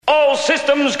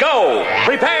systems go.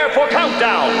 Prepare for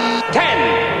countdown.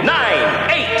 10,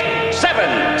 9, 8,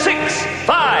 7, 6,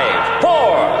 5,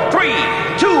 4, 3,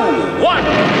 2, 1.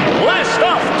 Blast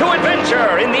off to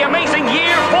adventure in the amazing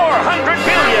year 400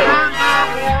 billion.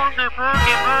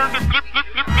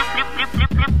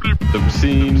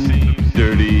 Obscene,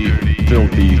 dirty,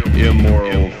 filthy,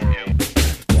 immoral.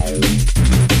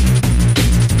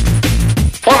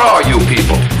 What are you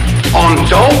people? On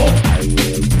dope?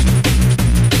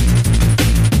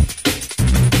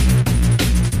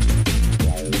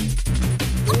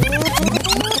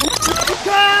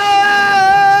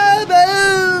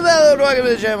 Welcome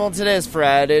to the channel. Today is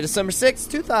Friday, December 6th,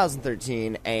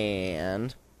 2013,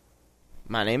 and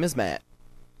my name is Matt.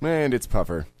 And it's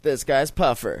Puffer. This guy's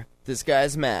Puffer. This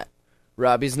guy's Matt.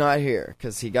 Robbie's not here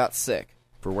because he got sick.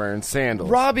 For wearing sandals.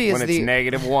 Robbie is when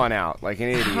it's -1 out, like an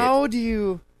idiot. How do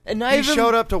you... And he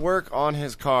showed up to work on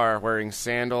his car wearing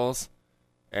sandals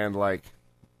and like...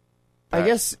 I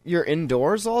guess you're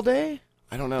indoors all day?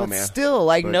 I don't know, but man. Still,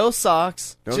 like, no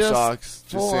socks. No just socks,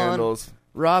 just sandals.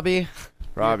 Robbie.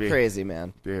 You're crazy,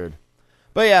 man. Dude.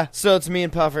 But yeah, so it's me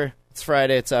and Puffer. It's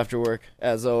Friday. It's after work,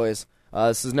 as always.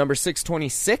 This is number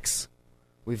 626.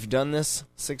 We've done this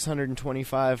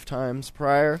 625 times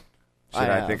prior.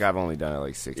 I think I've only done it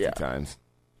like 60 times.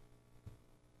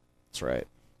 That's right.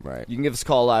 Right. You can give us a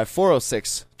call live,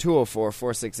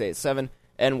 406-204-4687,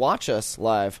 and watch us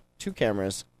live, 2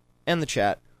 cameras, and the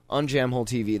chat on Jamhole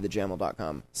TV,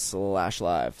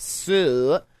 thejamhole.com/live.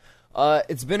 So,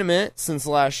 it's been a minute since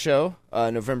the last show,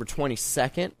 November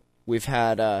 22nd. We've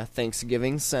had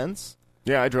Thanksgiving since.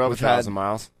 Yeah, I drove 1,000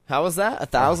 miles. How was that?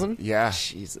 1,000? Yeah.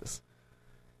 Jesus.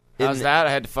 How's that?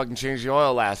 I had to fucking change the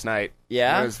oil last night.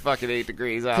 Yeah? It was fucking 8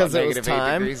 degrees out. Because it was -8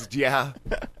 time? degrees. Yeah.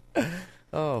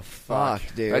 Oh, fuck,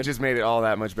 dude. That just made it all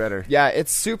that much better. Yeah,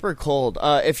 it's super cold.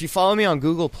 If you follow me on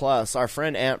Google+, our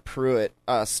friend Aunt Pruitt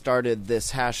started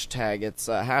this hashtag. It's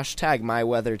hashtag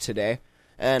MyWeatherToday.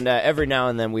 And every now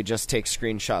and then we just take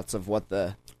screenshots of what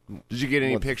the... Did you get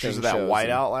any pictures of that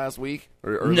whiteout last week?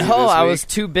 Or no, I was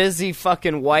too busy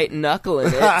fucking white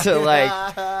knuckling it to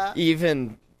like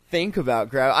even think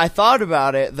about I thought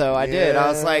about it though. I did. I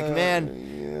was like,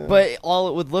 man, but all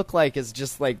it would look like is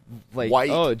just like white.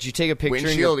 Oh, did you take a picture?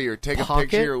 Windshield in your or take pocket? a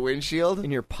picture of your windshield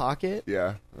in your pocket?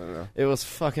 Yeah, I don't know. It was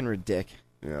fucking ridic.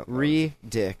 Yeah,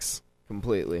 Ridics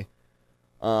completely.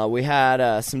 We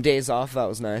had some days off. That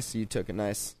was nice. You took a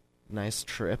nice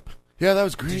trip. Yeah, that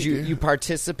was great. Did you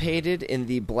participated in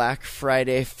the Black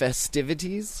Friday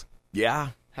festivities? Yeah.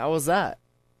 How was that?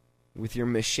 With your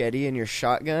machete and your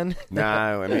shotgun?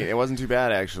 Nah, I mean, it wasn't too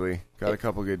bad, actually. Got a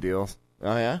couple good deals.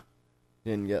 Oh, yeah?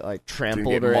 Didn't get, like,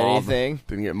 trampled or anything?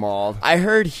 Didn't get mauled. I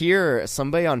heard here,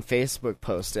 somebody on Facebook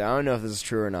posted, I don't know if this is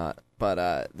true or not,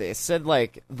 but they said,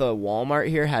 like, the Walmart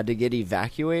here had to get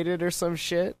evacuated or some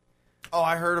shit. Oh,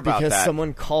 I heard about that. Because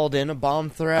someone called in a bomb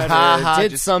threat or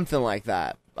did something like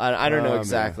that. I don't know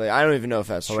exactly. Man. I don't even know if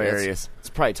that's hilarious. True. It's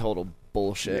probably total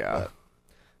bullshit. Yeah. But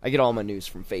I get all my news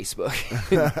from Facebook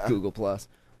and Google+.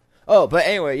 Oh, but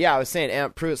anyway, yeah, I was saying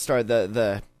Aunt Pruitt started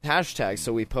the hashtag,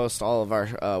 so we post all of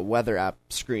our weather app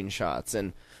screenshots.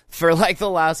 And for like the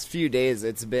last few days,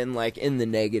 it's been like in the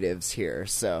negatives here.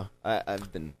 So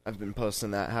I've been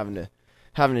posting that, having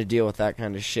to deal with that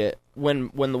kind of shit. When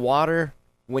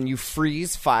you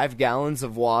freeze 5 gallons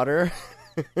of water,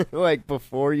 like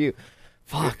before you.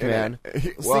 Fuck, man.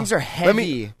 These things are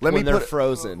heavy when they're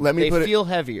frozen. They feel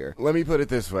heavier. Let me put it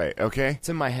this way, okay? It's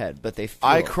in my head, but they feel...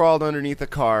 I crawled underneath the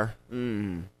car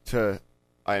I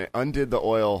undid the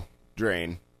oil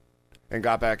drain and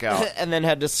got back out. And then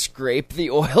had to scrape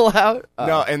the oil out?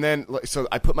 No, and then, so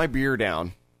I put my beer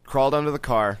down, crawled under the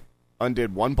car,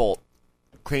 undid one bolt,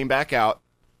 came back out,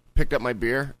 picked up my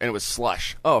beer, and it was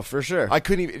slush. Oh, for sure. I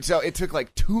couldn't even... So it took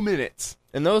like 2 minutes.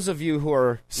 And those of you who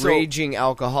are raging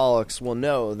alcoholics will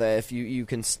know that if you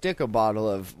can stick a bottle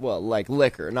of, well, like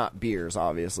liquor, not beers,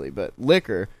 obviously, but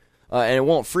liquor, and it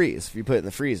won't freeze if you put it in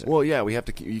the freezer. Well, yeah, we have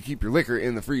to you keep your liquor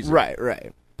in the freezer.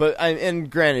 Right. But,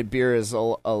 and granted, beer is a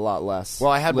lot less.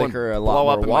 Well, I had liquor, one a lot blow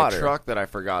more up in water. my truck that I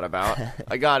forgot about.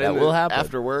 I got in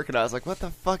after work, and I was like, what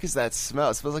the fuck is that smell?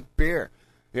 It smells like beer.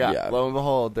 Yeah, lo and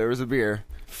behold, there was a beer.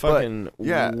 Fucking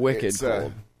wicked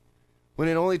cold. When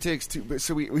it only takes 2,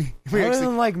 so we lit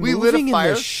a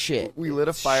fire. Shit. We lit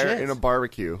a fire in a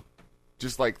barbecue,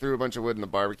 just like threw a bunch of wood in the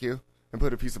barbecue and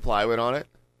put a piece of plywood on it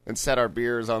and set our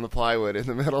beers on the plywood in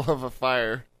the middle of a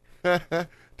fire to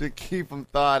keep them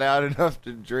thawed out enough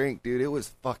to drink. Dude, it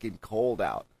was fucking cold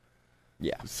out.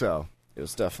 Yeah, so it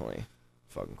was definitely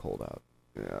fucking cold out.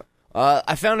 Yeah.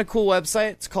 I found a cool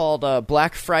website. It's called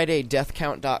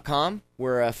BlackFridayDeathCount.com.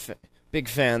 We're big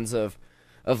fans of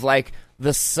of like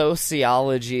the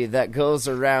sociology that goes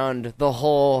around the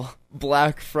whole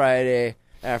Black Friday,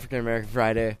 African American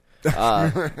Friday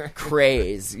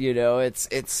craze. You know, it's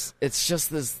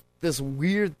just this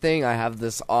weird thing I have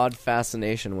this odd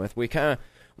fascination with. We kind of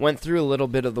went through a little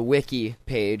bit of the wiki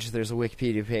page. There's a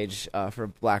Wikipedia page for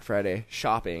Black Friday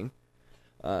shopping.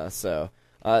 So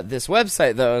this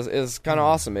website, though, is kind of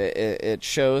awesome. It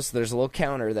shows there's a little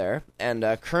counter there. And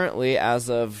currently, as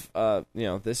of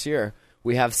this year,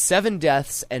 we have 7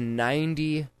 deaths and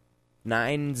 90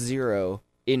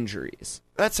 injuries.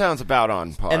 That sounds about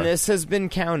on par. And this has been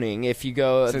counting. If you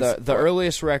go, the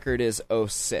earliest record is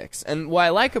 06. And what I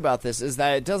like about this is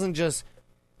that it doesn't just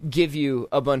give you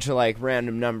a bunch of like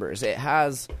random numbers. It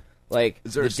has like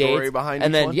is there the a story dates, behind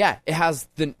and each then one? Yeah, it has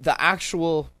the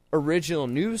actual original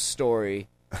news story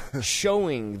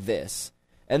showing this.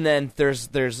 And then there's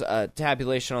a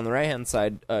tabulation on the right hand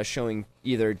side showing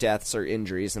either deaths or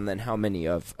injuries, and then how many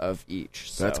of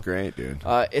each. So, that's great, dude.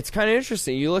 It's kind of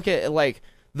interesting. You look at like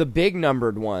the big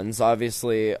numbered ones,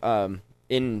 obviously,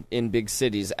 in big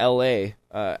cities. L.A.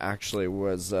 Actually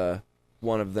was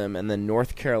one of them, and then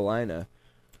North Carolina.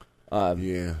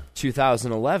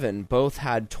 2011 both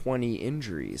had 20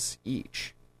 injuries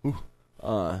each.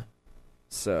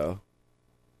 So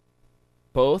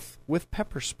both with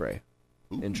pepper spray.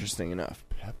 Interesting enough.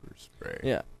 Pepper spray.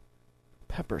 Yeah.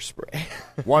 Pepper spray.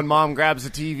 One mom grabs a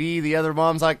TV, the other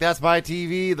mom's like, that's my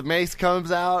TV, the mace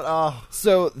comes out. Oh.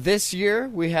 So this year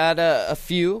we had a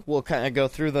few. We'll kind of go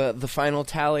through the final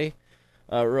tally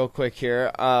real quick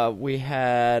here. We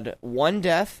had 1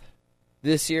 death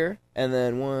this year, and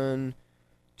then 1,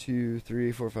 2,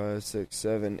 3, 4, 5, 6,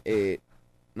 7, 8,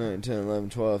 9, 10, 11,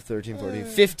 12, 13, 14,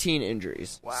 15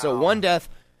 injuries. Wow. So 1 death,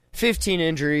 15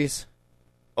 injuries.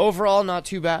 Overall, not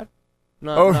too bad.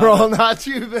 Not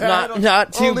too bad.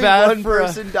 Not too Only bad. One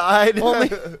person died.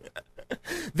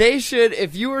 They should,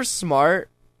 if you were smart,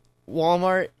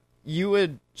 Walmart, you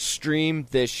would stream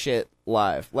this shit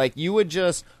live. Like, you would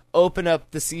just open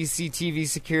up the CCTV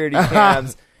security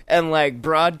cams and, like,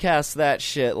 broadcast that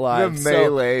shit live. The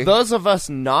melee. So those of us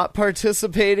not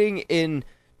participating in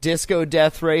Disco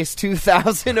Death Race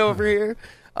 2000 over here,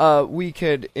 we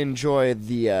could enjoy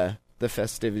the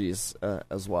festivities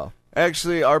as well.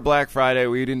 Actually, our Black Friday,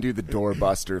 we didn't do the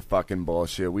doorbuster fucking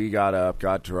bullshit. We got up,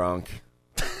 got drunk.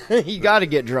 You got to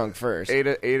get drunk first. Ate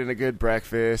a good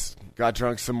breakfast, got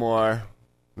drunk some more.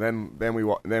 Then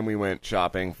we went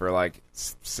shopping for like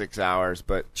 6 hours.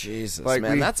 But Jesus, like,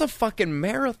 man, that's a fucking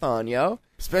marathon, yo.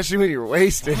 Especially when you're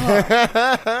wasted.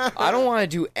 I don't want to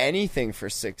do anything for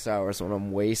 6 hours when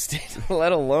I'm wasted,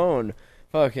 let alone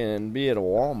fucking be at a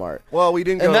Walmart. Well, we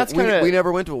didn't And go. that's kinda- we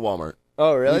never went to a Walmart.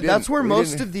 Oh, really? We That's where we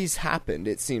most didn't- of these happened,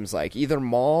 it seems like. Either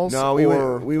malls No,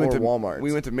 or we went to Walmart.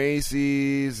 We went to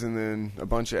Macy's and then a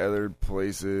bunch of other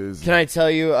places. Can I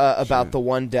tell you about Sure. the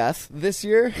 1 death this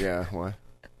year? Yeah, what?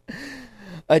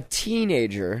 A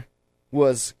teenager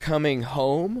was coming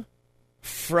home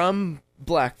from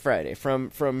Black Friday,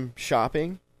 from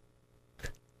shopping,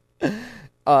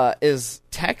 is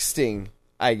texting,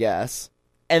 I guess,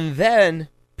 and then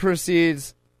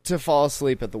proceeds to fall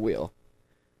asleep at the wheel.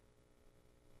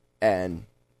 And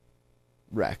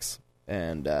wrecks.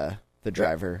 And the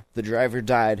driver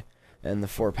died, and the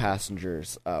 4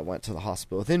 passengers went to the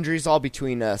hospital with injuries, all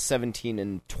between 17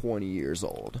 and 20 years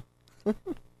old.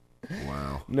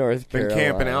 Wow. North Carolina. Been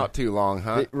camping out too long,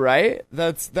 huh? Right?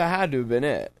 That had to have been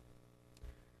it.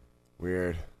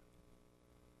 Weird.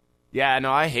 Yeah,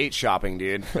 no, I hate shopping,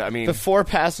 dude. I mean, The 4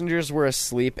 passengers were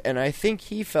asleep, and I think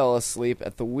he fell asleep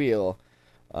at the wheel.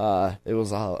 It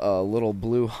was a little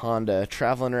blue Honda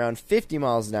traveling around 50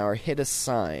 miles an hour, hit a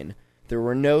sign. There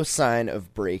were no sign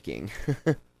of braking.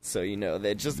 So,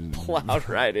 they just plowed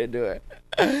right into it.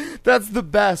 That's the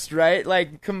best, right?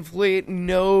 Like, complete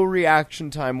no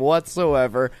reaction time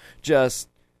whatsoever. Just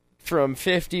from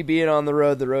 50 being on the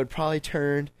road probably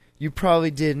turned. You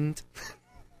probably didn't.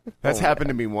 that's happened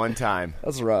to me one time.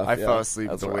 That's rough. I yeah. fell asleep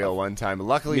at That's the rough. wheel one time.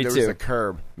 Luckily, Me there too. was a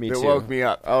curb Me that too. woke me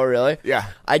up. Oh, really? Yeah.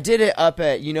 I did it up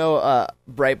at,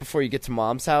 right before you get to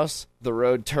Mom's house, the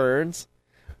road turns.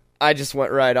 I just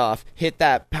went right off, hit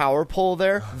that power pole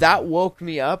there. That woke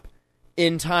me up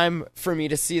in time for me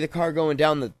to see the car going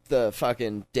down the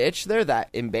fucking ditch there, that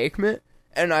embankment.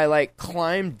 And I, like,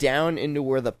 climbed down into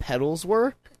where the pedals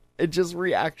were. It just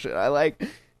reaction. I, like,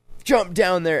 jumped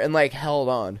down there and, like, held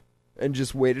on and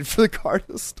just waited for the car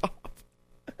to stop.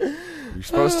 You're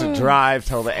supposed to drive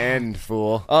till the end,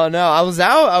 fool. Oh, no, I was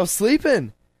out. I was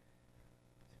sleeping.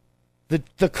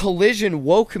 The collision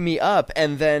woke me up,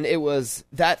 and then it was...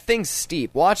 That thing's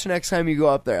steep. Watch next time you go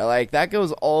up there. Like, that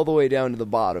goes all the way down to the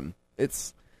bottom.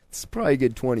 It's probably a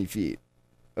good 20 feet.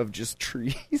 of just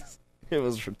trees. It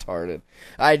was retarded.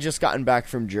 I had just gotten back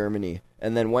from Germany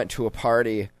and then went to a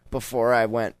party before I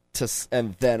went to,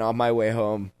 and then on my way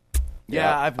home.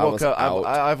 Yeah, I've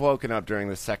woken up during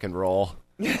the second roll.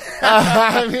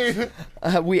 I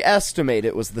mean, we estimate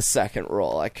it was the second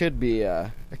roll. I could be.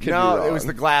 I could be wrong. It was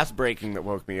the glass breaking that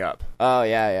woke me up, Oh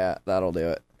yeah, that'll do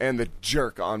it. and the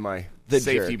jerk on my The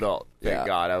safety jerk. belt. Thank Yeah.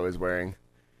 God I was wearing.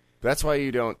 That's why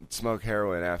you don't smoke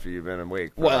heroin after you've been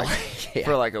awake for, Well, like, yeah.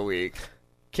 for like a week.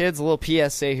 Kids, a little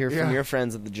PSA here from Yeah. your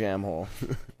friends at the Jam Hole.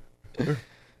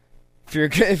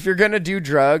 If you're gonna do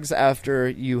drugs after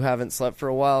you haven't slept for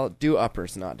a while, do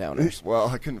uppers, not downers. Well,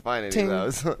 I couldn't find any Ting.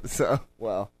 of those, so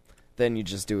Well, then you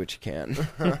just do what you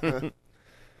can.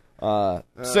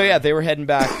 So yeah, they were heading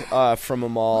back from a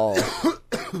mall,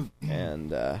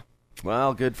 and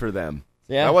well, good for them.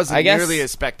 yeah, That wasn't I guess, nearly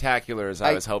as spectacular as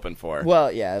I was hoping for. Well,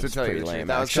 yeah, it to was tell you pretty the truth, lame.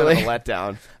 that was Actually, kind of a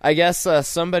letdown. I guess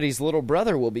somebody's little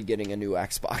brother will be getting a new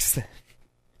Xbox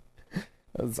then.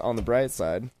 That's on the bright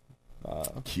side.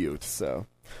 Cute. So,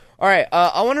 all right,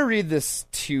 I want to read this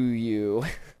to you.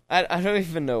 I don't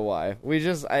even know why.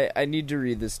 I need to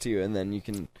read this to you, and then you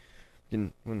can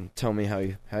tell me how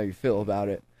you feel about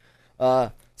it.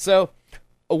 So,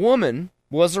 a woman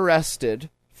was arrested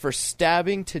for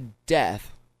stabbing to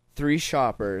death 3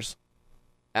 shoppers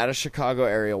at a Chicago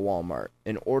area Walmart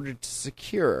in order to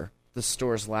secure the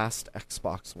store's last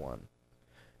Xbox One.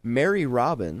 Mary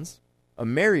Robbins, a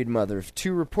married mother of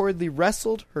 2, reportedly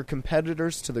wrestled her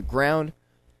competitors to the ground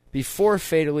before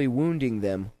fatally wounding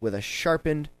them with a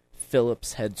sharpened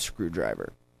Phillips head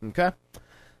screwdriver. Okay?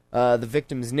 The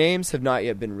victims' names have not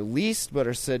yet been released, but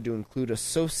are said to include a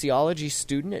sociology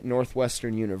student at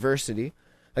Northwestern University,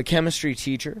 a chemistry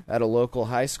teacher at a local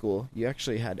high school. You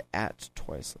actually had "at"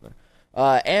 twice in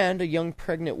there. And a young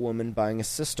pregnant woman buying a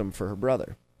system for her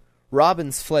brother.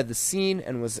 Robbins fled the scene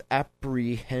and was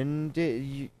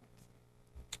apprehended.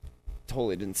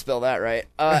 Totally didn't spell that right.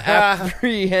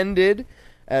 Apprehended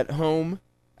at home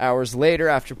hours later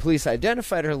after police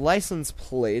identified her license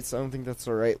plates. I don't think that's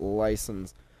the right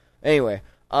license. Anyway,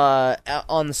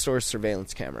 on the store's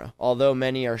surveillance camera. Although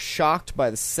many are shocked by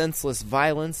the senseless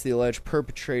violence, the alleged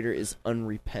perpetrator is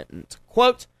unrepentant.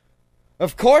 Quote,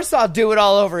 "Of course I'll do it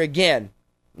all over again.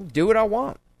 Do what I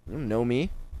want. You know me.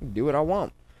 Do what I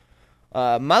want.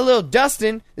 My little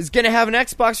Dustin is going to have an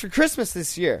Xbox for Christmas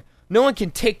this year. No one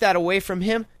can take that away from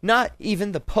him, not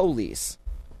even the police.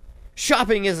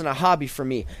 Shopping isn't a hobby for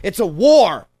me. It's a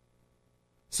war.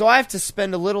 So I have to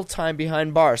spend a little time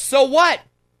behind bars. So what?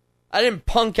 I didn't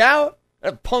punk out. I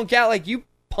didn't punk out like you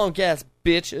punk-ass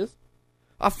bitches.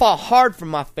 I fought hard for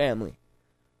my family.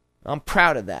 I'm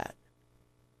proud of that."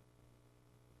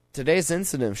 Today's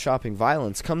incident of shopping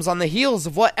violence comes on the heels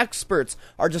of what experts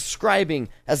are describing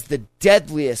as the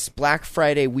deadliest Black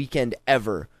Friday weekend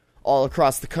ever. All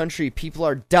across the country, people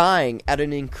are dying at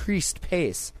an increased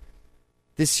pace.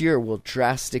 This year will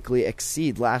drastically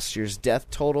exceed last year's death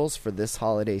totals for this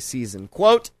holiday season.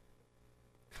 Quote,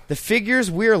 "The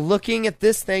figures we're looking at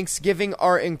this Thanksgiving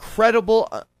are incredibly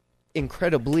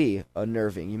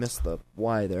unnerving." You missed the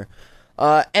Y there.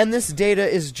 And this data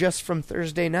is just from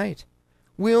Thursday night.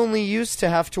 "We only used to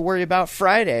have to worry about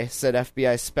Friday," said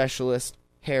FBI specialist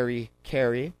Harry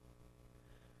Carey.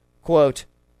 Quote,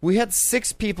 "We had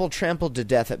 6 people trampled to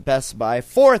death at Best Buy,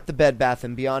 4 at the Bed Bath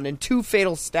 & Beyond, and 2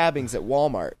 fatal stabbings at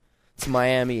Walmart." It's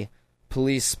Miami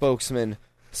police spokesman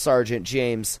Sergeant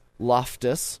James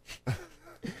Loftus.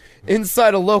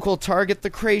 Inside a local Target, the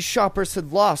crazed shoppers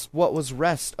had lost what was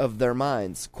rest of their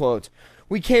minds. Quote,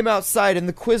 "We came outside and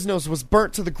the Quiznos was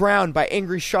burnt to the ground by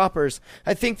angry shoppers.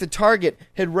 I think the Target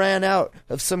had ran out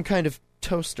of some kind of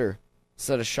toaster,"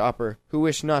 said a shopper who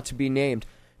wished not to be named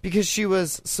because she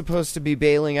was supposed to be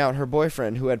bailing out her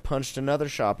boyfriend who had punched another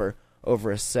shopper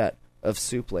over a set of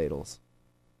soup ladles.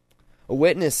 A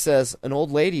witness says an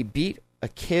old lady beat a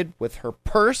kid with her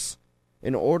purse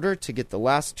in order to get the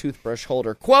last toothbrush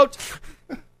holder. Quote,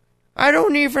 "I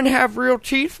don't even have real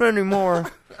teeth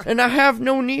anymore, and I have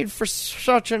no need for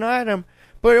such an item,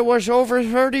 but it was over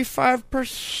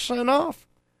 35% off.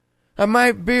 I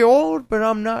might be old, but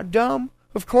I'm not dumb.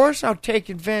 Of course I'll take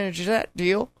advantage of that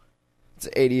deal." It's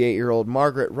 88-year-old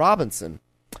Margaret Robinson.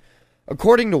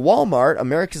 According to Walmart,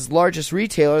 America's largest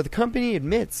retailer, the company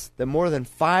admits that more than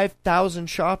 5,000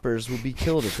 shoppers will be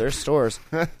killed at their stores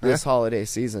this holiday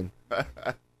season.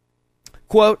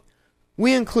 Quote,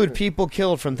 "We include people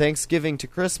killed from Thanksgiving to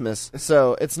Christmas,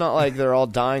 so it's not like they're all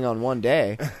dying on one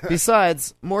day.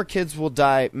 Besides, more kids will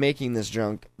die making this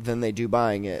junk than they do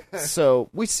buying it, so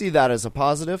we see that as a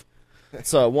positive."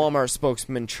 It's Walmart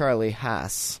spokesman Charlie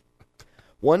Haas.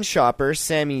 One shopper,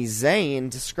 Sami Zayn,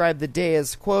 described the day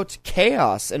as, quote,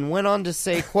 chaos, and went on to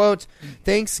say, quote,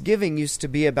 Thanksgiving used to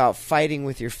be about fighting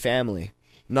with your family,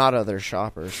 not other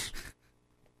shoppers.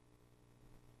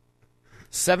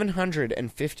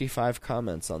 755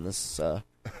 comments on this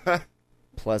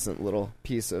pleasant little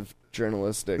piece of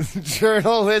journalistic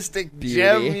Beauty.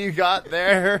 Gem you got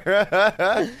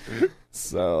there.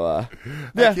 So,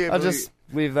 yeah, I'll just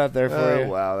leave that there for you.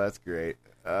 Wow, that's great.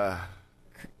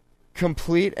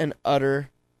 Complete and utter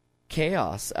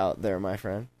chaos out there, my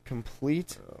friend.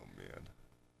 Complete. Oh, man.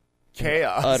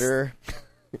 Chaos. Utter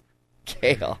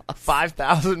chaos.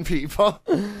 5,000 people.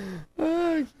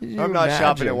 I'm not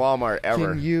shopping at Walmart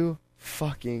ever. Can you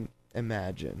fucking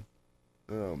imagine?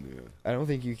 Oh, man. I don't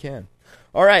think you can.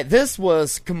 All right, this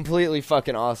was completely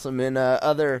fucking awesome. In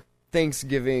other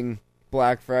Thanksgiving,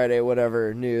 Black Friday,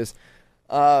 whatever news,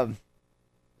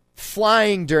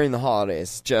 flying during the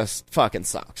holidays just fucking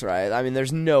sucks, right? I mean,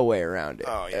 there's no way around it.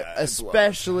 Oh, yeah.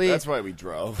 Especially that's why we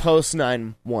drove. Post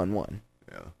 911.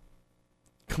 Yeah.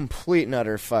 Complete and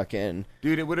utter fucking...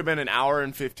 Dude, it would have been an hour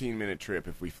and 15-minute trip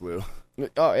if we flew.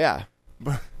 Oh, yeah.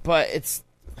 But it's...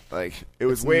 Like, it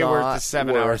was way worth the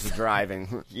 7 hours of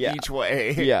driving each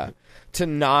way. Yeah. To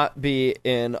not be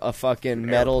in a fucking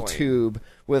metal tube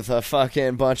with a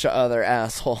fucking bunch of other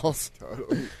assholes.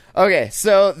 Totally. Okay,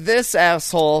 so this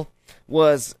asshole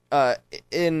was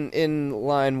in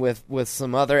line with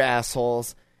some other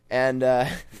assholes, and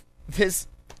this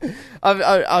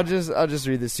I'll just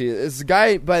read this to you. This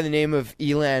guy by the name of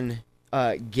Elan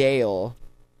Gale.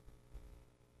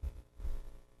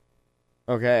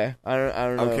 Okay, I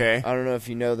don't know. Okay. I don't know if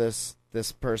you know this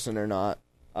person or not.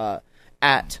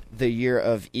 At the Year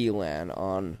of Elan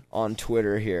on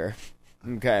Twitter here.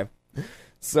 Okay,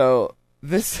 so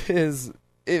this is.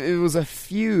 It was a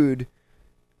feud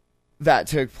that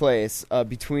took place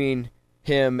between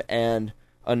him and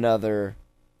another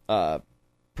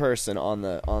person on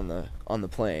the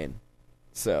plane.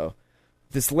 So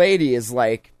this lady is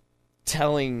like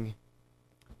telling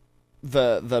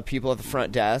the people at the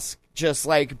front desk, just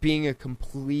like being a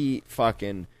complete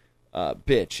fucking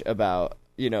bitch about,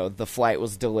 you know, the flight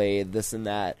was delayed, this and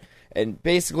that, and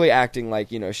basically acting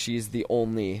like, you know, she's the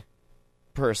only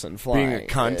person flying. Being a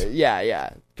cunt.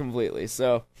 Yeah, completely.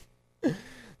 So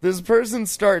this person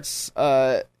starts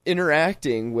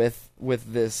interacting with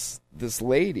this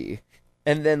lady,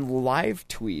 and then live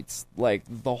tweets like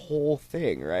the whole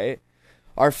thing, right?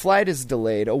 Our flight is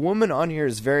delayed. A woman on here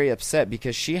is very upset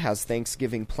because she has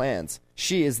Thanksgiving plans.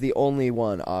 She is the only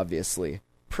one, obviously.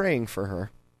 Praying for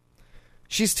her.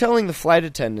 She's telling the flight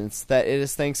attendants that it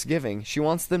is Thanksgiving. She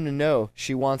wants them to know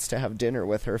she wants to have dinner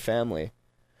with her family.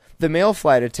 The male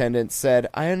flight attendant said,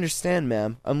 I understand,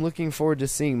 ma'am. I'm looking forward to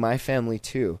seeing my family,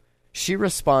 too. She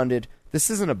responded, this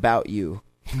isn't about you.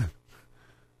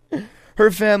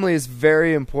 Her family is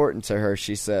very important to her,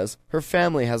 she says. Her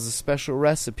family has a special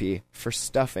recipe for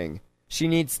stuffing. She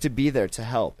needs to be there to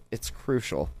help. It's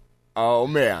crucial. Oh,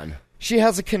 man. She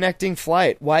has a connecting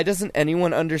flight. Why doesn't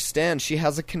anyone understand she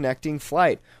has a connecting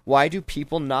flight? Why do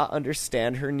people not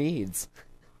understand her needs?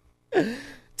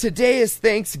 Today is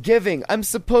Thanksgiving. I'm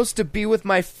supposed to be with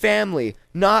my family,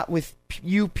 not with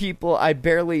you people I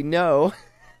barely know.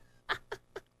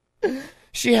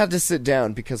 She had to sit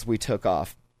down because we took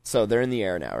off. So they're in the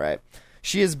air now, right?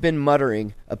 She has been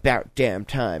muttering, about damn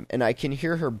time, and I can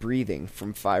hear her breathing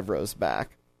from 5 rows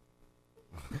back.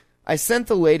 I sent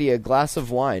the lady a glass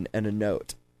of wine and a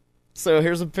note. So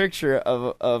here's a picture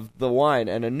of the wine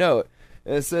and a note.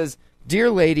 And it says, Dear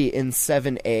lady in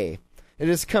 7A, it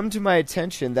has come to my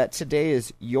attention that today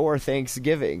is your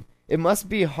Thanksgiving. It must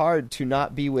be hard to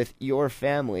not be with your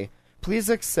family. Please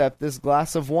accept this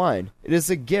glass of wine. It is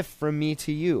a gift from me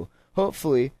to you.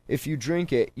 Hopefully, if you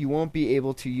drink it, you won't be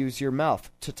able to use your mouth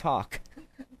to talk.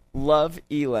 Love,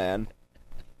 Elan.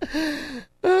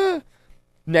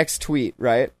 Next tweet,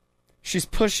 right? She's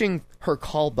pushing her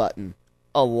call button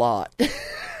a lot.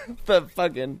 The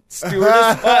fucking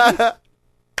stewardess button.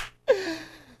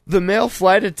 The male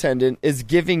flight attendant is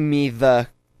giving me the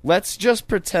let's just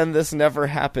pretend this never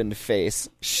happened face,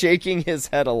 shaking his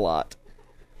head a lot.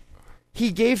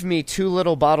 He gave me 2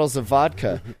 little bottles of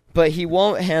vodka, but he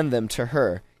won't hand them to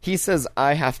her. He says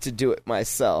I have to do it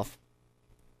myself.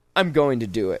 I'm going to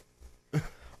do it.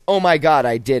 Oh my God,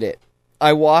 I did it.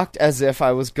 I walked as if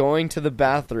I was going to the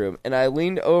bathroom, and I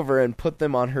leaned over and put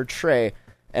them on her tray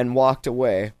and walked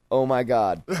away. Oh my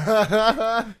God.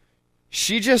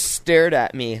 She just stared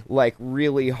at me, like,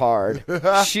 really hard.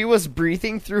 She was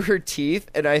breathing through her teeth,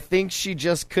 and I think she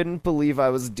just couldn't believe I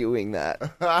was doing that.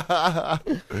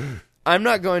 I'm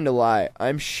not going to lie.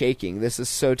 I'm shaking. This is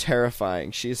so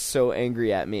terrifying. She is so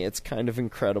angry at me. It's kind of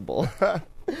incredible.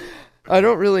 I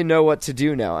don't really know what to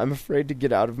do now. I'm afraid to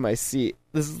get out of my seat.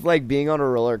 This is like being on a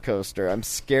roller coaster. I'm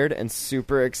scared and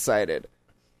super excited.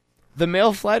 The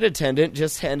male flight attendant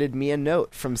just handed me a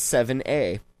note from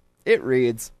 7A. It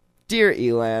reads, Dear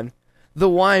Elan, the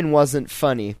wine wasn't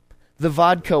funny. The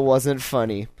vodka wasn't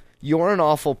funny. You're an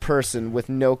awful person with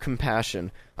no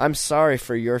compassion. I'm sorry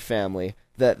for your family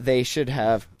that they should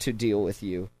have to deal with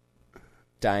you.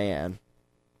 Diane.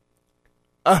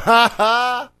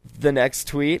 The next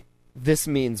tweet, this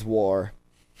means war.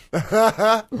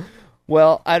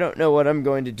 Well, I don't know what I'm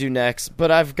going to do next,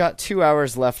 but I've got 2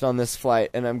 hours left on this flight,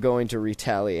 and I'm going to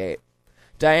retaliate.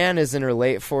 Diane is in her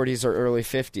late 40s or early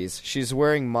 50s. She's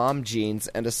wearing mom jeans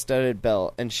and a studded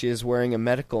belt, and she is wearing a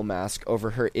medical mask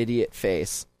over her idiot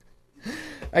face.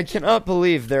 I cannot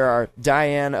believe there are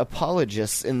Diane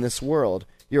apologists in this world.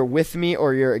 You're with me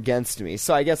or you're against me.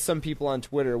 So I guess some people on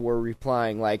Twitter were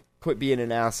replying, like, quit being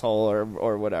an asshole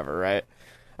or whatever, right?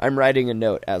 I'm writing a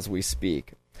note as we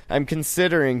speak. I'm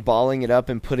considering balling it up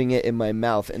and putting it in my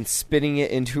mouth and spitting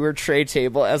it into her tray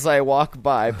table as I walk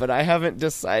by, but I haven't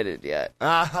decided yet.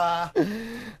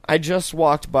 I just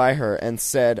walked by her and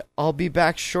said, I'll be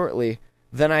back shortly.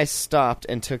 Then I stopped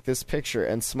and took this picture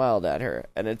and smiled at her.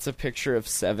 And it's a picture of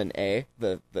 7A,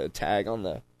 the tag on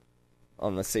the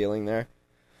ceiling there.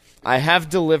 I have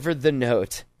delivered the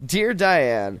note. Dear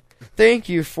Diane, thank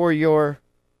you for your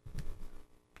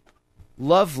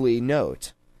lovely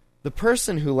note. The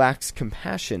person who lacks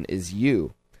compassion is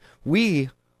you.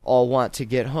 We all want to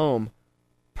get home,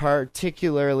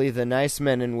 particularly the nice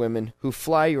men and women who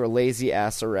fly your lazy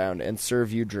ass around and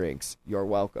serve you drinks. You're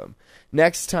welcome.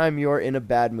 Next time you're in a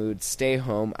bad mood, stay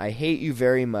home. I hate you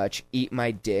very much. Eat my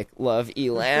dick. Love,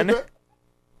 Elan.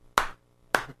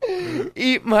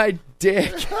 Eat my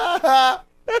dick.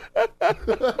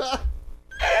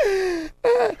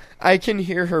 I can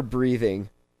hear her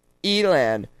breathing.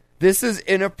 Elan, this is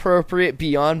inappropriate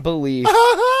beyond belief.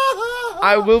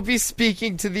 I will be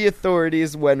speaking to the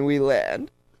authorities when we land.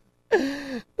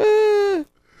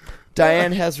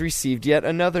 Diane has received yet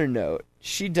another note.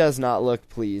 She does not look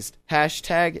pleased.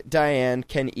 Hashtag Diane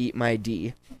can eat my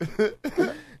D.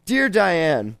 Dear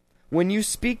Diane, when you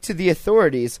speak to the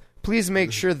authorities, please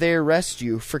make sure they arrest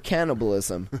you for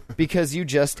cannibalism, because you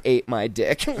just ate my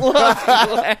dick. Love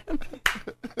you, Len.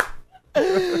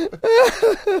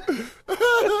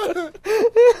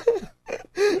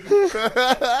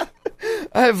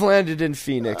 I've landed in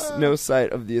Phoenix. No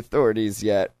sight of the authorities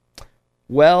yet.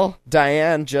 Well,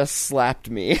 Diane just slapped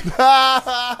me.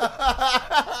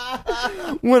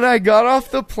 When I got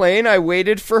off the plane, I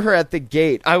waited for her at the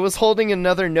gate. I was holding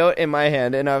another note in my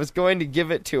hand, and I was going to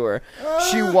give it to her.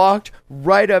 She walked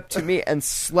right up to me and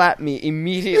slapped me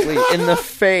immediately in the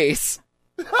face.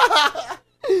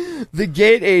 The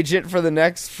gate agent for the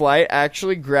next flight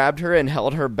actually grabbed her and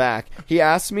held her back. He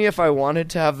asked me if I wanted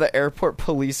to have the airport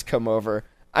police come over.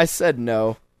 I said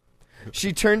no.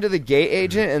 She turned to the gate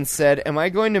agent and said, "Am I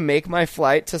going to make my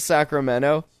flight to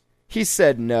Sacramento?" He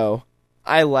said no.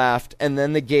 I laughed, and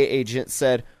then the gate agent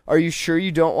said, "Are you sure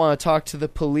you don't want to talk to the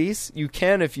police? You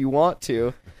can if you want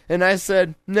to." And I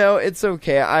said, "No, it's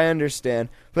okay, I understand,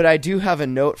 but I do have a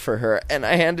note for her," and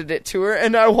I handed it to her,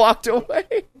 and I walked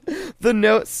away. The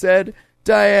note said,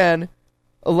 "Diane,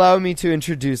 allow me to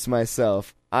introduce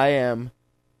myself. I am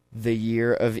the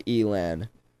Year of Elan.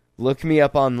 Look me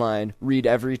up online, read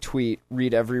every tweet,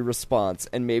 read every response,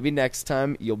 and maybe next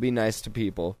time you'll be nice to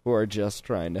people who are just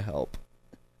trying to help."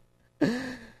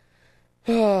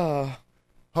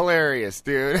 Hilarious,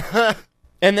 dude.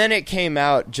 And then it came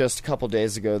out just a couple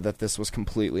days ago that this was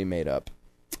completely made up.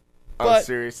 Oh, But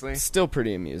seriously? still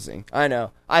pretty amusing. I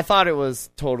know. I thought it was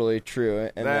totally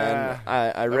true, and then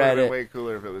I read it. Way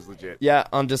cooler if it was legit. Yeah,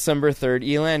 on December 3rd,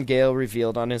 Elan Gale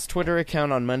revealed on his Twitter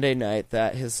account on Monday night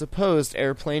that his supposed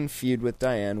airplane feud with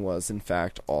Diane was, in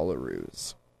fact, all a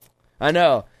ruse. I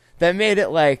know. That made it,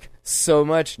 like, so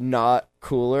much not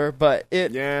cooler, but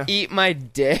eat my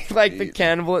dick, like the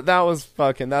cannibal,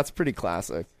 that's pretty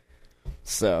classic.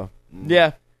 So,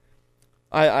 yeah.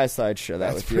 I thought I'd share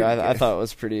that with you. I thought it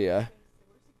was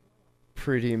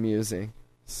pretty amusing.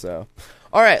 So,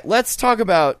 all right, let's talk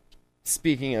about,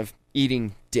 speaking of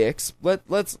eating dicks,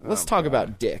 let's talk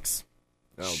about dicks.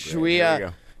 Should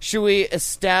we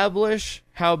establish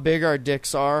how big our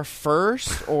dicks are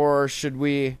first, or should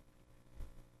we?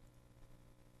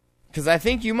 Because I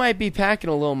think you might be packing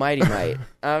a little mighty might.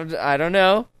 I don't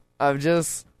know.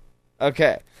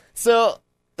 Okay. So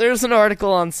there's an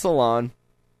article on Salon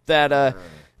that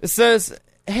it says,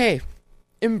 "Hey,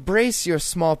 embrace your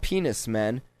small penis,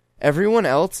 men, Everyone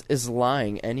else is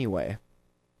lying anyway.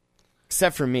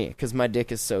 Except for me, because my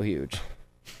dick is so huge.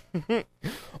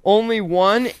 Only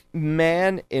one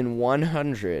man in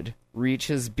 100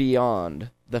 reaches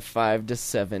beyond the 5 to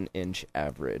 7 inch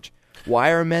average. Why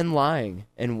are men lying,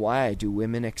 and why do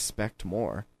women expect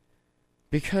more?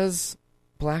 Because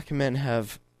black men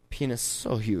have penis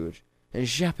so huge, and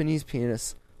Japanese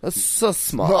penis is so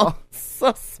small.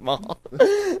 So small.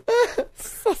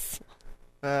 So small.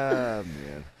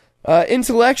 Man.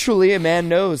 Intellectually, a man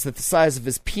knows that the size of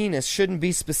his penis shouldn't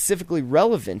be specifically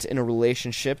relevant in a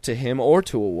relationship to him or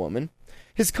to a woman.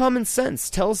 His common sense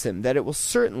tells him that it will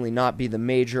certainly not be the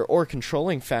major or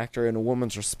controlling factor in a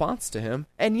woman's response to him,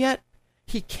 and yet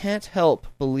he can't help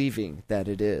believing that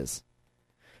it is.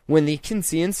 When the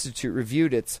Kinsey Institute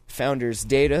reviewed its founder's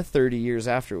data 30 years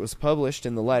after it was published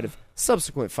in the light of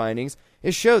subsequent findings,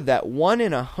 it showed that 1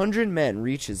 in 100 men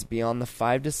reaches beyond the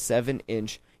 5 to 7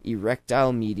 inch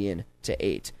erectile median to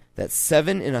 8. That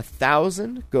 7 in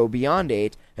 1,000 go beyond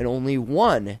 8, and only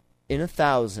 1 in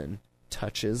 1,000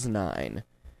 touches 9.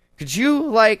 Could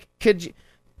you,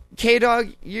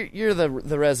 K-Dog, you're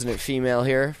the resident female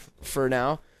here for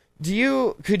now.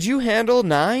 Could you handle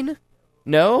 9?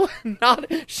 No? Not,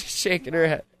 she's shaking her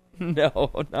head.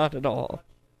 No, not at all.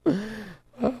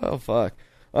 Oh, fuck.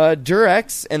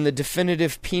 Durex and the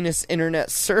Definitive Penis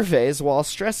Internet surveys, while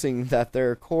stressing that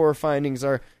their core findings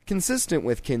are consistent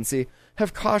with Kinsey,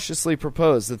 have cautiously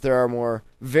proposed that there are more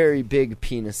very big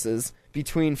penises,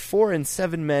 between 4 and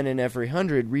 7 men in every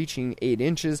 100 reaching 8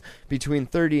 inches, between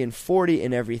 30 and 40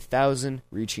 in every 1,000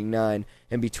 reaching 9,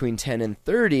 and between 10 and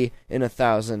 30 in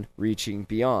 1,000 reaching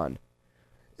beyond.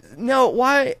 No,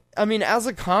 why? I mean, as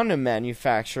a condom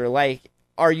manufacturer,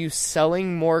 are you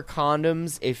selling more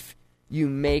condoms if you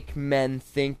make men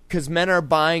think, because men are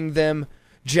buying them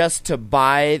just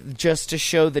to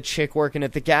show the chick working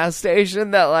at the gas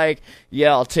station that,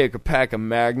 yeah, I'll take a pack of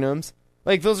Magnums.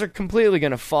 Those are completely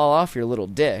going to fall off your little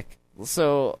dick.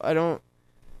 So,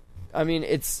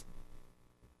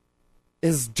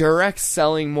 is Durex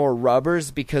selling more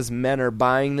rubbers because men are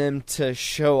buying them to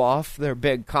show off their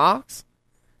big cocks?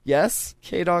 Yes?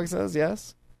 K-Dog says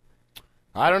yes?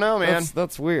 I don't know, man.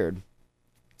 That's weird.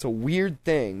 It's a weird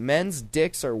thing. Men's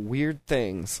dicks are weird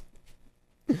things.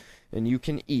 And you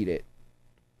can eat it.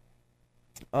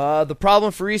 The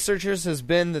problem for researchers has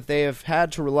been that they have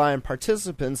had to rely on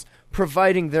participants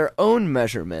providing their own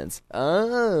measurements.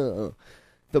 Oh.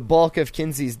 The bulk of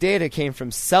Kinsey's data came from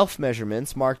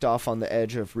self-measurements marked off on the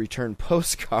edge of return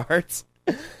postcards.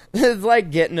 It's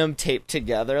like getting them taped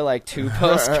together like 2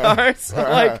 postcards,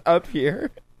 up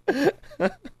here.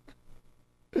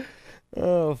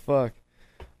 Oh, fuck.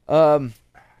 The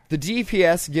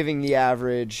DPS giving the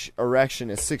average erection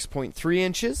is 6.3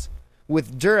 inches,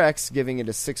 with Durex giving it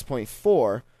a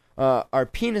 6.4. Are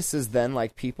penises then,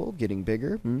 like people, getting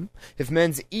bigger? If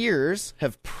men's ears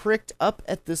have pricked up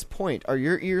at this point, are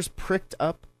your ears pricked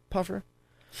up, Puffer?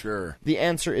 Sure. The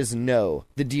answer is no.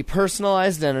 The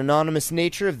depersonalized and anonymous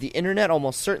nature of the internet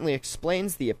almost certainly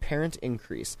explains the apparent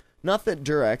increase. Not that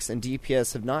Durex and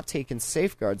DPS have not taken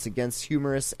safeguards against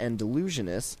humorists and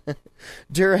delusionists.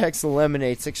 Durex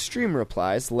eliminates extreme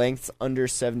replies, lengths under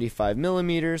 75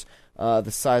 millimeters, the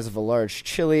size of a large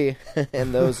chili,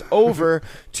 and those over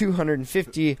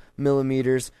 250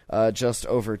 millimeters, just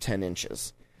over 10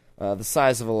 inches. The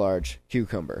size of a large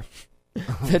cucumber.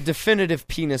 The Definitive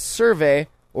Penis Survey,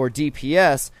 or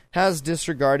DPS, has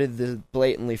disregarded the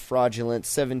blatantly fraudulent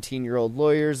 17-year-old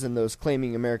lawyers and those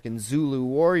claiming American Zulu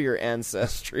warrior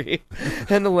ancestry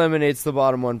and eliminates the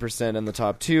bottom 1% and the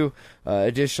top 2.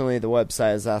 Additionally, the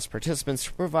website has asked participants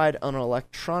to provide an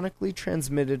electronically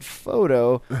transmitted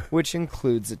photo, which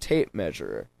includes a tape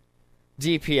measure.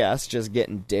 DPS just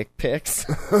getting dick pics.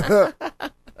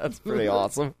 That's pretty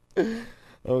awesome.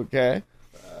 Okay.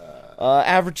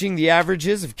 Averaging the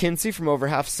averages of Kinsey from over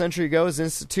half a century ago as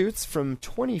institutes from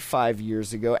 25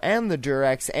 years ago, and the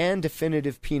Durex and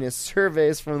Definitive Penis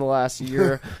surveys from the last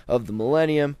year of the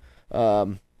millennium,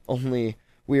 only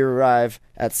we arrive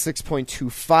at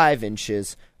 6.25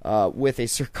 inches with a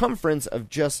circumference of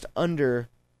just under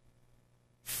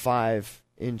 5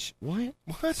 inch. What?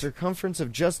 Circumference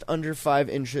of just under 5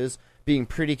 inches being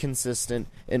pretty consistent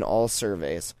in all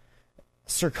surveys.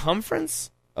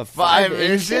 Circumference of 5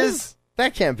 inches?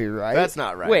 That can't be right. That's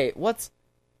not right. Wait, what's...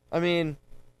 I mean,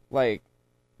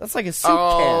 that's like a soup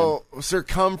can.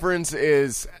 Circumference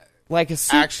is... like a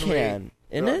soup can,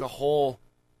 isn't it? The whole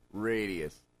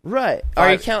radius. Right.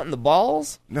 Are you counting the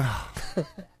balls? No.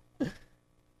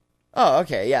 Oh,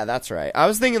 okay, yeah, that's right. I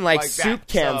was thinking like Like that, soup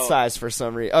can so- size for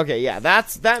some reason. Okay, yeah,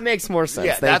 that makes more sense.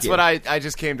 Yeah, Thank that's you. what I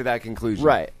just came to that conclusion.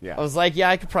 Right. Yeah. I was like, yeah,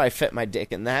 I could probably fit my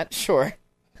dick in that. Sure.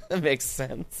 That makes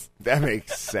sense. That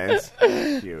makes sense.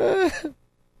 Cute.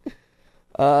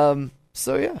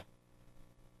 So yeah.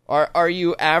 Are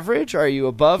you average? Are you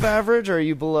above average? Or are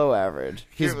you below average?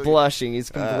 He's Here, blushing. He's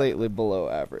completely below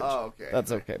average. Oh, okay.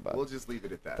 That's okay, bud. We'll just leave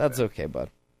it at that. That's then. okay, bud.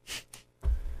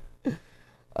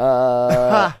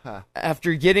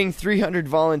 After getting 300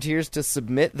 volunteers to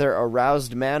submit their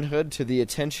aroused manhood to the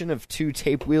attention of 2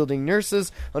 tape-wielding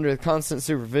nurses under the constant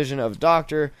supervision of a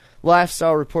doctor,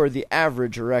 Lifestyle reported the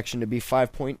average erection to be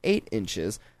 5.8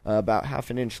 inches, about half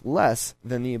an inch less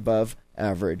than the above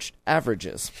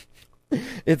averages.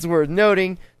 It's worth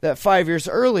noting that 5 years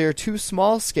earlier, 2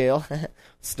 small-scale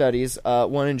studies,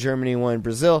 one in Germany and one in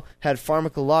Brazil, had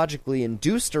pharmacologically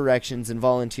induced erections in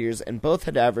volunteers, and both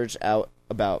had averaged out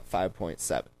about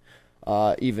 5.7.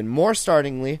 Even more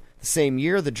startlingly, the same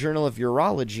year, the Journal of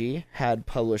Urology had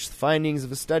published the findings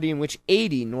of a study in which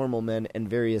 80 normal men and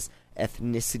various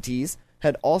ethnicities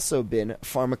had also been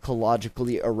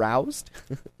pharmacologically aroused.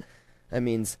 That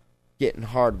means getting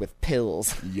hard with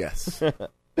pills. Yes.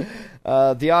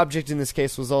 The object in this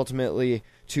case was ultimately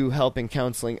to help in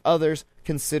counseling others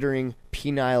considering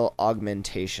penile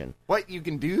augmentation. What, you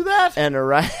can do that? And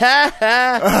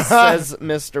says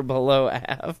Mr. Below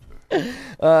Av.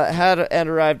 Had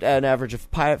arrived at an average of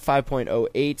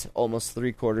 5.08, almost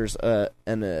 3/4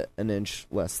 and an inch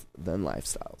less than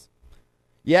Lifestyles.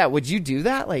 Yeah, would you do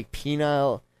that? Like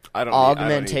penile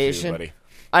augmentation? I don't need to, buddy.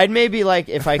 I'd maybe like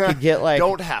if I could get like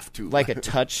Don't have to. like a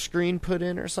touch screen put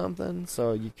in or something,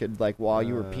 so you could like while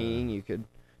you were peeing, you could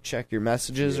check your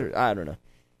messages or I don't know.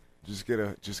 Just get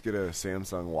a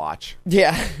Samsung watch.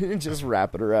 Yeah, just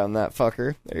wrap it around that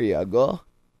fucker. There you go.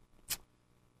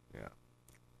 Yeah.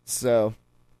 So,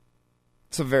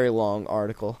 it's a very long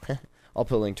article. I'll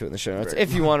put a link to it in the show notes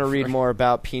if you want to read more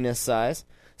about penis size.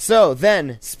 So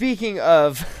then, speaking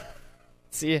of,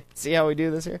 see how we do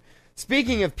this here?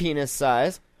 Speaking of penis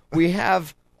size, we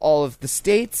have all of the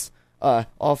states,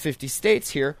 all 50 states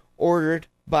here, ordered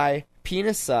by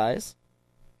penis size,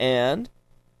 and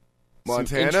Montana?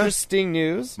 some interesting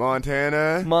news.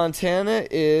 Montana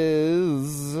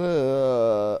is,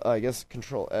 I guess,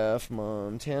 Control F,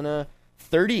 Montana,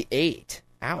 38.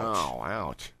 Ouch. Oh,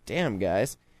 ouch. Damn,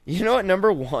 guys. You know what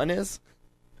number 1 is?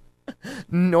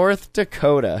 North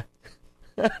Dakota.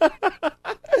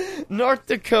 North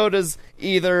Dakota's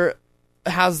either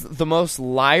has the most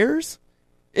liars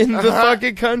in the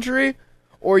fucking country,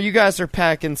 or you guys are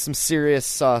packing some serious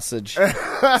sausage.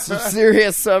 Some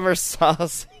serious summer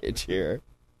sausage here.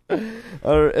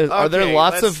 Are there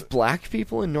lots of black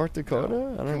people in North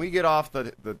Dakota? Can we get off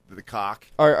the cock?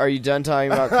 Are you done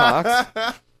talking about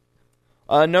cocks?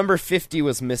 Number 50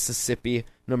 was Mississippi.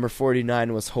 Number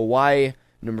 49 was Hawaii.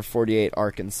 Number 48,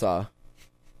 Arkansas.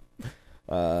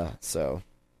 So,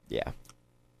 yeah.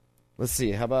 Let's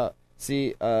see. How about...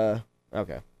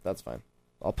 okay, that's fine.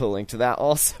 I'll put a link to that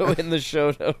also in the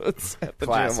show notes at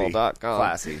thejamhole.com.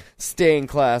 Classy. Staying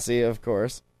classy, of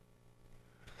course.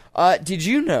 Did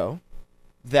you know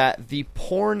that the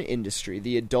porn industry,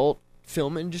 the adult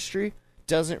film industry,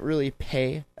 doesn't really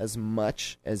pay as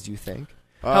much as you think?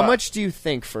 How much do you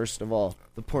think, first of all,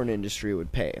 the porn industry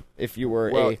would pay if you were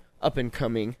a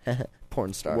up-and-coming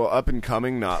porn star? Well, up and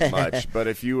coming, not much. But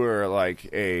if you were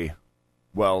like a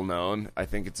well-known, I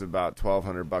think it's about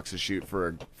 $1,200 a shoot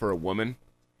for a woman.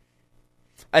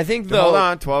 I think though, hold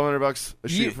on, $1,200 a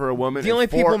shoot for a woman. The only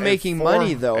people making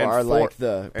money though are like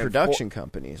the and production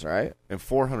companies, right? And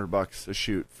 $400 a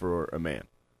shoot for a man.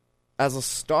 As a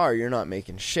star, you're not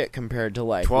making shit compared to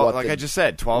like 12. Like I just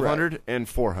said, $1,200 and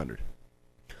 $400.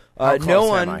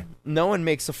 No one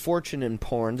makes a fortune in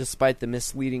porn, despite the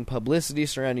misleading publicity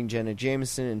surrounding Jenna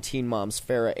Jameson and teen moms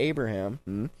Farrah Abraham.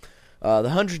 The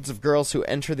hundreds of girls who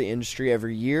enter the industry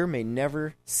every year may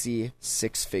never see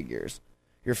 6 figures.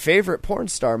 Your favorite porn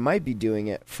star might be doing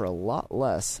it for a lot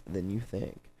less than you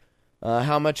think.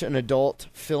 How much an adult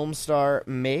film star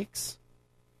makes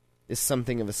is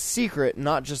something of a secret,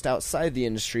 not just outside the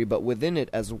industry, but within it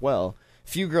as well.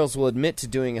 Few girls will admit to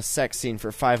doing a sex scene for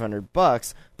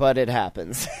 $500, but it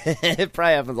happens. It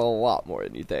probably happens a lot more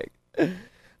than you think.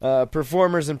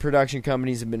 Performers and production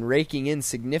companies have been raking in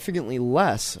significantly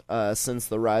less since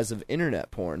the rise of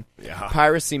internet porn. Yeah.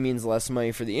 Piracy means less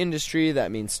money for the industry.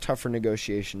 That means tougher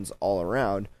negotiations all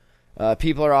around.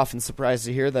 People are often surprised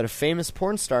to hear that a famous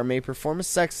porn star may perform a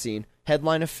sex scene,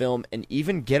 headline a film, and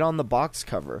even get on the box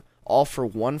cover, all for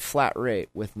one flat rate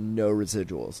with no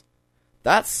residuals.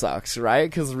 That sucks, right?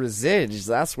 Because residuals,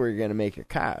 that's where you're going to make your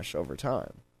cash over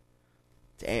time.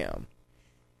 Damn.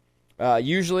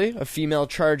 Usually, a female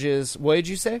charges, what did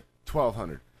you say?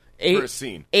 $1,200 for a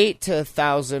scene. 8 to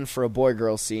 1,000 for a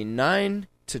boy-girl scene. 9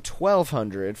 to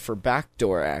 1,200 for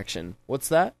backdoor action. What's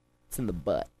that? It's in the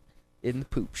butt. In the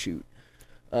poop chute.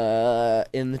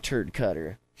 In the turd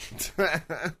cutter.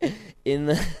 in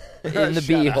the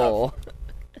beehole.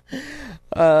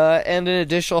 And an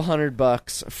additional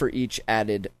 $100 for each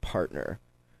added partner.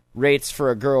 Rates for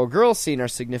a girl-girl scene are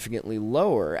significantly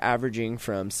lower, averaging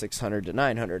from $600 to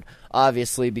 $900.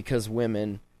 Obviously, because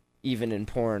women, even in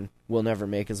porn, will never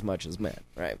make as much as men,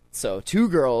 right? So 2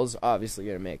 girls obviously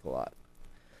going to make a lot.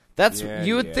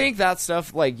 You would think that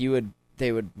stuff like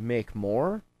they would make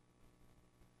more.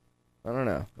 I don't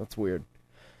know. That's weird.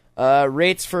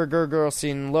 Rates for a girl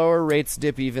scene lower. Rates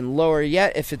dip even lower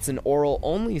yet if it's an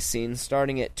oral-only scene,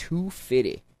 starting at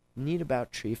 $250. Need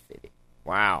about $350.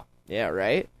 Wow. Yeah,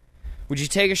 right? Would you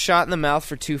take a shot in the mouth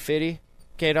for $250,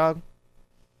 K-Dog?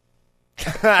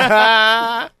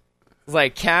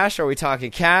 Like cash? Are we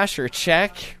talking cash or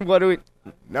check? What do we...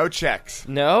 No checks.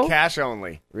 No? Cash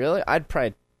only. Really? I'd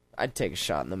take a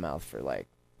shot in the mouth for like...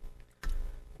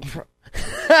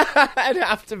 I'd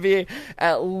have to be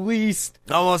at least...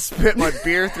 Almost spit my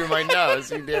beer through my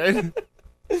nose, you did.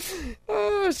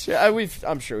 Oh, shit.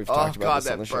 I'm sure we've talked about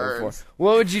this on the show before.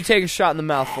 What would you take a shot in the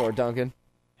mouth for, Duncan?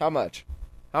 How much?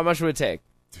 How much would it take?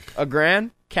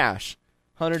 $1,000? Cash.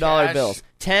 $100 bills.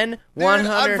 10, 100.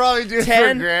 I'd probably do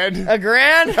 10, it for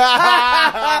 $1,000.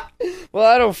 $1,000? Well,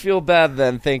 I don't feel bad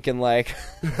then, thinking like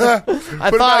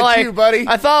I you, buddy?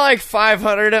 I thought like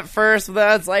 500 at first, but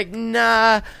that's like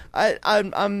nah.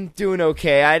 I'm doing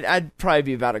okay. I'd probably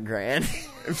be about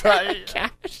 $1,000.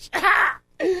 Cash.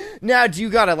 Now, do you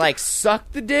gotta like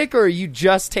suck the dick, or are you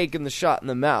just taking the shot in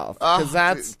the mouth? Because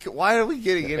that's why are we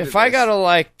getting into if this? I gotta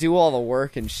like do all the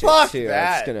work and shit Fuck too.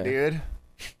 that, gonna... dude.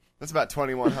 That's about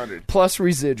 $2,100 plus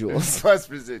residuals. plus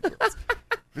residuals.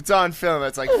 If it's on film,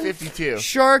 that's like 52.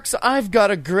 Sharks, I've got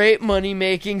a great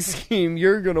money-making scheme.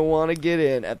 You're going to want to get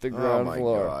in at the ground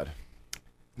floor. Oh, my God.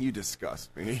 You disgust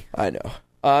me. I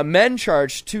know. Men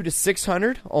charge $200 to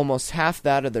 $600, almost half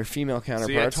that of their female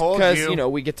counterparts. See, I told because, you.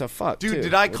 We get to fuck, Dude, too,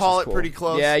 did I which call is it pretty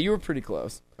close? Yeah, you were pretty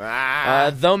close.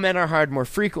 Though men are hired more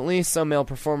frequently, some male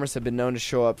performers have been known to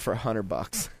show up for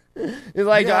 $100. You're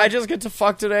like, I just get to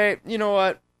fuck today. You know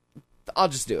what? I'll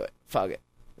just do it. Fuck it.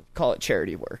 Call it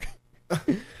charity work.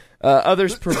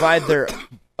 Others provide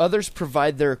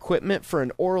their equipment for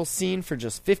an oral scene for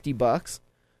just $50.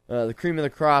 The cream of the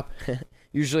crop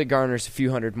usually garners a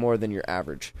few hundred more than your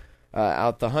average.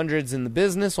 Out the hundreds in the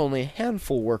business, only a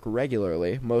handful work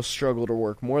regularly. Most struggle to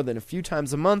work more than a few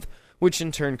times a month, which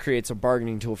in turn creates a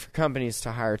bargaining tool for companies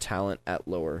to hire talent at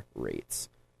lower rates.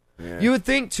 Yeah. You would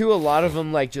think, too, a lot of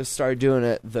them, like, just started doing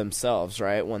it themselves,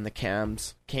 right? When the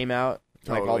cams came out,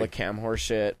 like, all the cam horse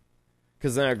shit.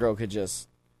 Because then a girl could just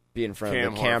be in front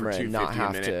of the camera and not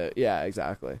have to... Yeah,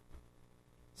 exactly.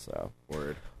 So...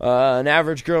 Word. An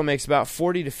average girl makes about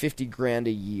 $40 to $50,000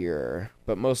 a year.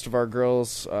 But most of our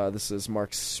girls... this is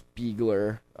Mark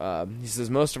Spiegler. He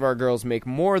says, most of our girls make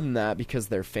more than that because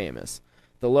they're famous.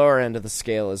 The lower end of the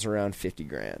scale is around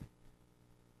 $50,000.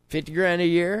 $50,000 a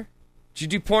year? Did you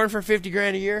do porn for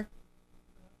 $50,000 a year?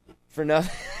 For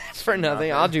nothing? For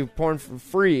nothing. I'll do porn for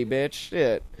free, bitch.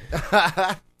 Shit.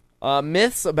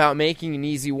 Myths about making an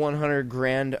easy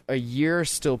 $100,000 a year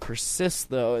still persist,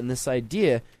 though, and this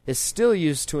idea is still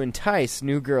used to entice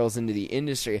new girls into the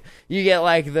industry. You get,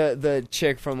 like, the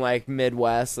chick from, like,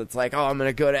 Midwest that's like, oh, I'm going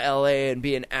to go to L.A. and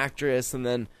be an actress, and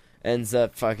then ends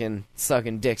up fucking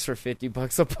sucking dicks for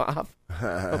 $50 a pop.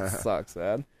 That sucks,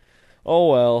 man. Oh,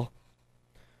 well.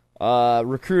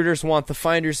 Recruiters want the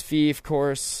finder's fee, of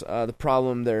course. The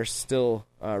problem, there's still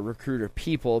recruiter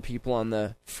people on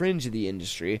the fringe of the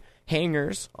industry,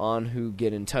 hangers on who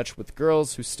get in touch with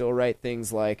girls who still write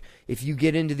things like, if you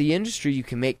get into the industry, you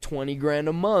can make $20,000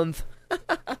 a month.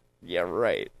 Yeah,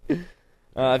 right.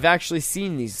 I've actually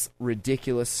seen these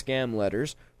ridiculous scam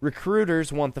letters.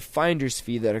 Recruiters want the finder's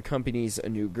fee that accompanies a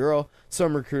new girl.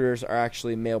 Some recruiters are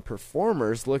actually male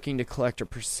performers looking to collect a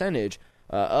percentage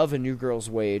of a new girl's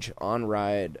wage on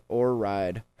ride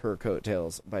her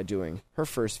coattails by doing her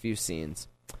first few scenes.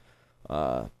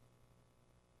 While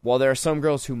there are some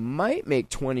girls who might make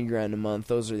 $20,000 a month,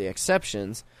 those are the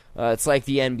exceptions. It's like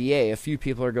the NBA. A few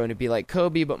people are going to be like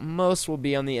Kobe, but most will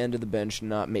be on the end of the bench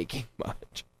not making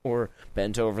much. Or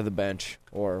bent over the bench,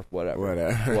 or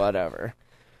whatever.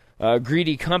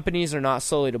 Greedy companies are not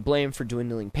solely to blame for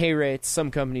dwindling pay rates.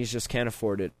 Some companies just can't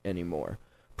afford it anymore.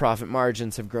 Profit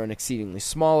margins have grown exceedingly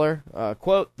smaller.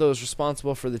 Quote, those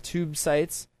responsible for the tube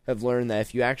sites have learned that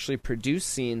if you actually produce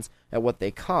scenes at what they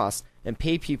cost and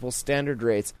pay people standard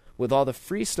rates, with all the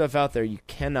free stuff out there, you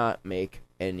cannot make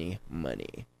any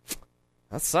money.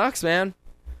 That sucks, man.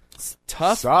 It's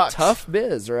tough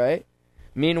biz, right?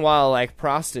 Meanwhile, like,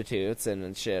 prostitutes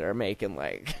and shit are making,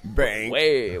 like, Bank.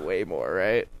 way more,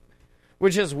 right?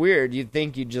 Which is weird. You'd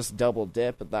think you'd just double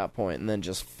dip at that point and then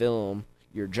just film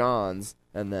your Johns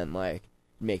and then, like,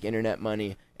 make internet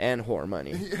money and whore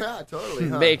money. Yeah, totally.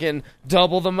 Huh? Making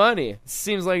double the money.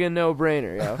 Seems like a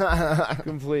no-brainer, yo.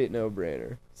 Complete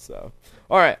no-brainer. So,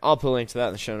 all right, I'll put a link to that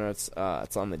in the show notes.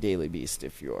 It's on the Daily Beast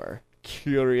if you're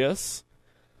curious.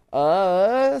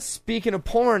 Speaking of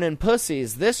porn and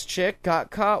pussies, this chick got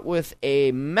caught with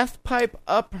a meth pipe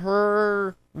up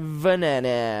her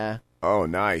banana. Oh,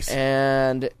 nice.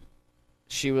 And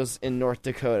she was in North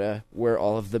Dakota, where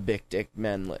all of the big dick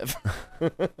men live.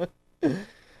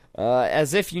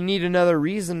 As if you need another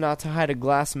reason not to hide a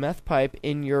glass meth pipe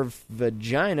in your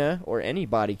vagina or any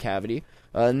body cavity,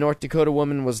 a North Dakota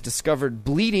woman was discovered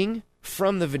bleeding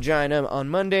from the vagina on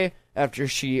Monday after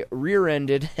she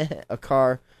rear-ended a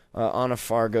car on a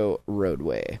Fargo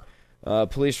roadway.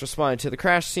 Police responded to the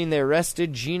crash scene. They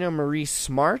arrested Gina Marie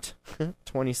Smart,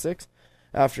 26,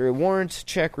 after a warrant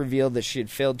check revealed that she had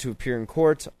failed to appear in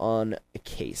court on a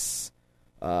case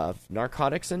of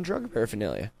narcotics and drug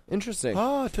paraphernalia. Interesting.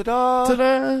 Oh, ta-da!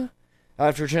 Ta-da!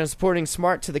 After transporting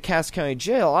Smart to the Cass County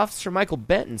Jail, Officer Michael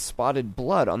Benton spotted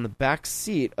blood on the back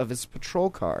seat of his patrol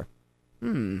car.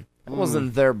 I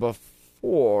wasn't there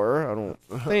before, I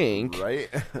don't think. Right?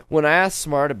 When I asked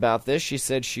Smart about this, she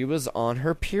said she was on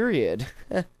her period.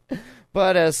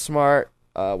 But as Smart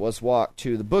was walked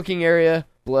to the booking area,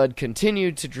 blood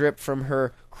continued to drip from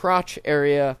her crotch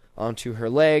area onto her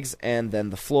legs and then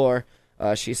the floor.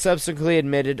 She subsequently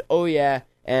admitted, "Oh yeah,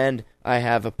 and I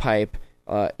have a pipe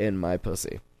in my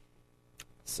pussy."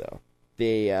 So,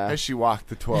 as she walked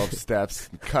the 12 steps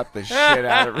and cut the shit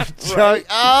out of her junk.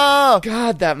 Oh!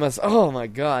 God, that must... Oh, my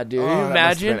God, dude. Oh, Can you that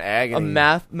must have imagine been agony.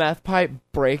 a meth pipe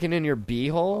breaking in your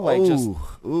beehole? Like, just...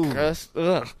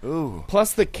 Ugh. Ooh.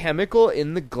 Plus the chemical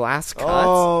in the glass cuts.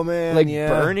 Oh, man, like, yeah.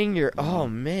 burning your... Oh,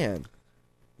 man.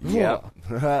 Yep.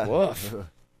 Woof.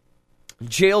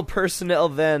 Jail personnel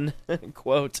then,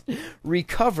 quote,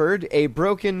 recovered a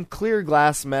broken clear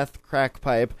glass meth crack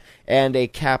pipe and a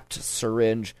capped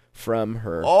syringe from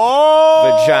her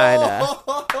vagina.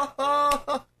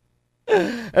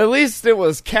 At least it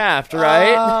was capped,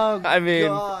 right? Oh, I mean,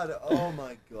 God. Oh,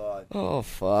 my God. oh,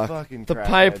 fuck. Fucking The crackheads.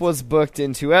 pipe was booked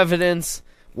into evidence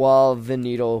while the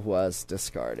needle was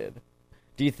discarded.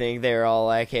 Do you think they were all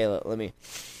like, hey, let me...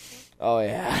 Oh,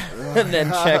 yeah. And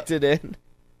then checked it in?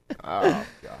 Oh,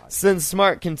 God. Since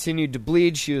Smart continued to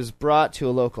bleed, she was brought to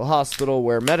a local hospital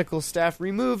where medical staff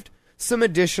removed some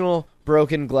additional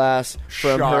broken glass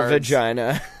from her Shards.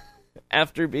 vagina.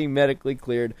 After being medically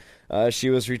cleared, she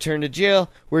was returned to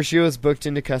jail, where she was booked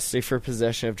into custody for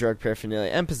possession of drug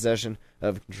paraphernalia and possession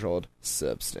of a controlled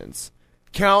substance.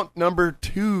 Count number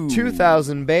 2.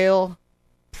 2,000 bail.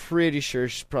 Pretty sure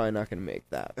she's probably not going to make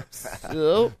that.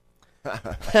 So...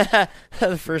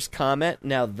 The first comment,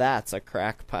 now that's a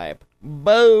crack pipe.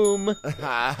 Boom.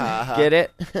 Get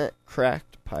it?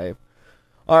 Cracked pipe.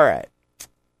 All right.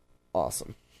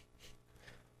 Awesome.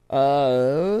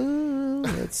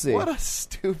 Let's see. What a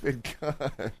stupid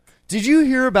gun. Did you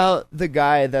hear about the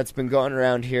guy that's been going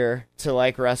around here to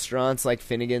like restaurants like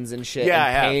Finnegan's and shit Yeah, I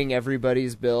and have. paying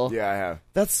everybody's bill? Yeah, I have.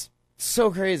 That's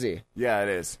so crazy. Yeah, it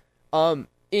is.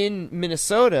 In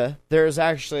Minnesota, there's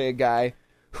actually a guy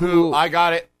who I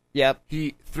got it. Yep.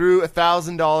 He threw $1,000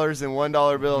 in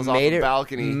 $1 bills off the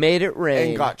balcony. Made it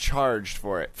rain. And got charged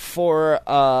for it. For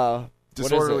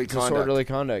Disorderly conduct. Disorderly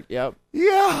conduct. Yep.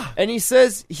 Yeah. And he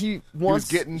says He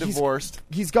was getting divorced.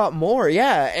 He's got more,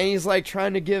 yeah, and he's like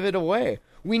trying to give it away.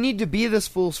 We need to be this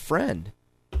fool's friend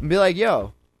and be like,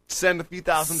 yo, Send a few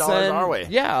 $1,000 our way.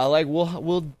 Yeah, like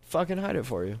we'll fucking hide it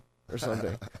for you or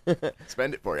something.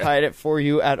 Spend it for you. Hide it for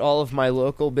you at all of my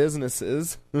local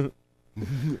businesses.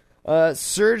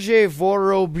 Sergei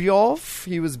Vorobyov,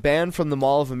 he was banned from the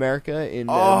Mall of America in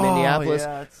Minneapolis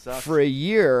yeah, it sucks. for a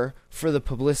year for the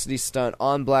publicity stunt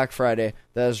on Black Friday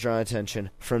that has drawn attention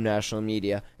from national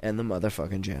media and the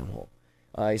motherfucking jam hole.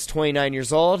 He's 29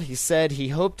 years old. He said he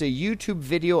hoped a YouTube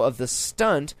video of the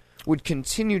stunt would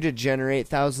continue to generate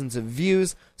thousands of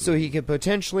views so he could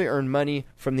potentially earn money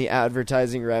from the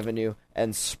advertising revenue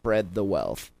and spread the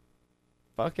wealth.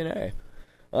 Fucking A.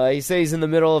 He says he's in the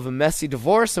middle of a messy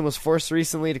divorce and was forced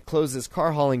recently to close his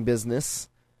car hauling business.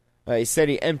 He said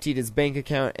he emptied his bank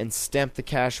account and stamped the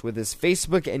cash with his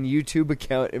Facebook and YouTube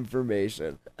account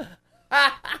information.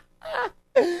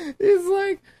 He's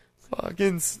like,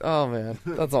 fucking... Oh, man.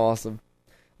 That's awesome.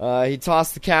 He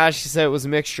tossed the cash. He said it was a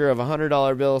mixture of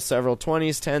 $100 bills, several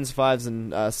 20s, 10s, 5s,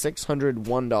 and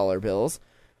 $601 bills.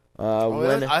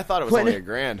 I thought it was only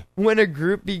 $1,000. When a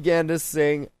group began to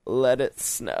sing "Let It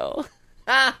Snow."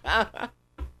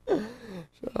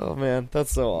 Oh man,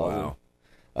 that's so awesome. Wow.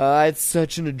 I had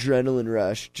such an adrenaline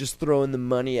rush, just throwing the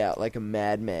money out like a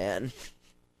madman.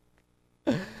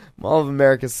 Mall of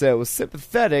America said it was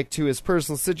sympathetic to his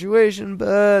personal situation,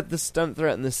 but the stunt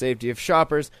threatened the safety of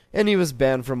shoppers, and he was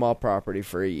banned from all property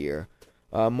for a year.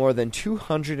 More than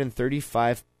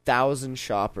 235,000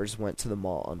 shoppers went to the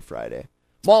mall on Friday.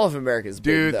 Mall of America is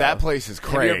big, Dude, though. that place is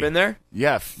crazy. Have you ever been there?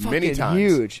 Yeah, many Fucking times.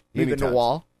 huge. You Many been to times.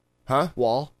 Wall? Huh?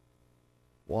 Wall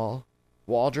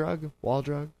drug?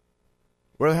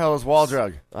 Where the hell is Wall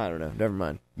Drug? I don't know. Never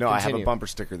mind. No, I have Continue. a bumper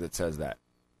sticker that says that.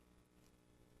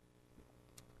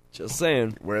 Just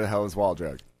saying. Where the hell is Wall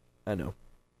Drug? I know.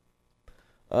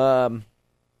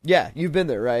 Yeah, you've been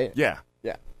there, right? Yeah.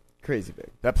 Yeah. Crazy big.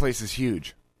 That place is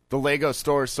huge. The Lego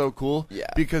store is so cool. Yeah.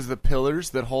 Because the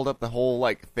pillars that hold up the whole,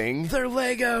 like, thing. They're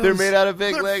Legos. They're made out of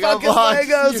big They're Lego fucking blocks.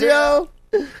 Legos, yo.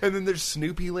 And then there's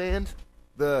Snoopy Land,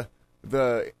 the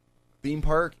theme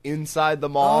park inside the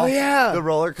mall. Oh, yeah. The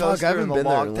roller Fuck, coaster I haven't and the been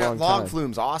there log. in a That long log time.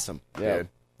 flume's awesome. Yeah. Dude.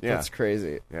 Yeah. That's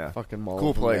crazy. Yeah. Fucking Mall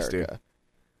Cool of place, America.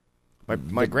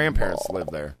 dude. My grandparents live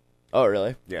there. Oh,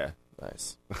 really? Yeah.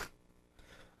 Nice.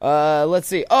 Let's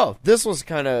see. Oh, this was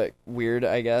kind of weird,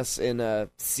 I guess. In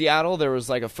Seattle, there was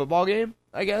like a football game,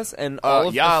 I guess, and all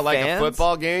of the like a fans-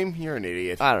 football game? You're an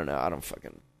idiot. I don't know. I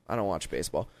don't watch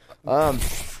baseball.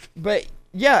 But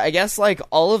yeah, I guess like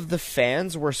all of the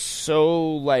fans were so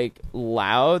like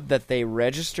loud that they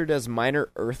registered as minor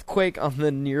earthquake on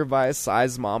the nearby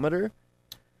seismometer.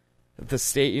 The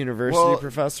state university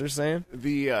professor saying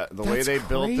The way That's they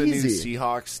built the new crazy.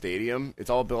 Seahawks stadium, it's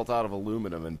all built out of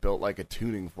aluminum and built like a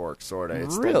tuning fork, sort of.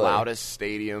 It's Really? the loudest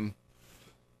stadium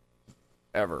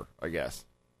ever, I guess,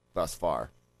 thus far.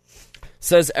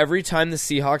 says every time the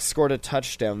Seahawks scored a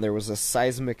touchdown, there was a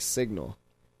seismic signal.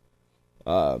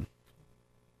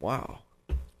 Wow.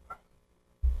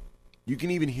 You can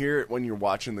even hear it when you're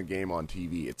watching the game on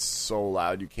TV. It's so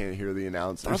loud you can't hear the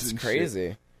announcers. That's and crazy.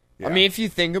 shit. Yeah. I mean, if you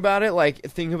think about it,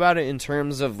 in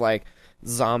terms of like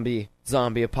zombie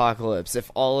apocalypse.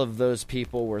 If all of those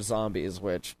people were zombies,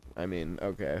 which I mean,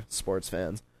 okay, sports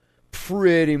fans,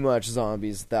 pretty much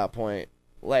zombies at that point.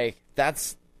 Like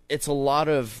it's a lot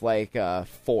of like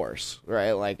force,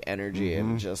 right? Like energy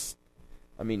and just,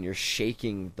 I mean, you're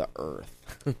shaking the earth.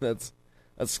 that's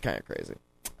kind of crazy.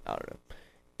 I don't know.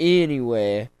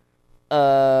 Anyway.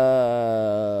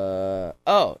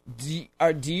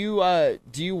 Do you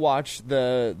watch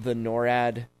the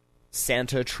NORAD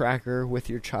Santa tracker with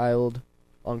your child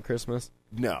on Christmas?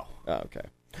 No. Oh, okay.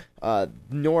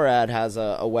 NORAD has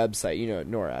a website. You know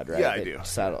NORAD, right? Yeah, I do.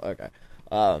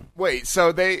 Okay. Wait,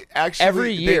 so they actually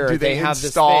Every year do they have this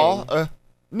install thing.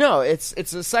 No, it's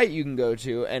a site you can go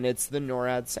to, and it's the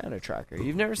NORAD Santa tracker.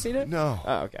 You've never seen it? No.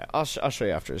 Oh, okay. I'll show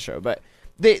you after the show. But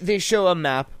they show a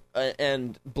map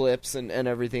and blips and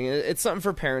everything. It's something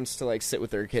for parents to like sit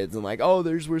with their kids and like, oh,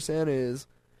 there's where Santa is.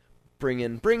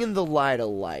 Bringing the light of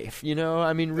life. You know,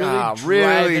 I mean, really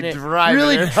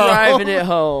driving it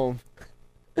home.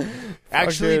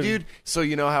 Actually, Fucking- dude, so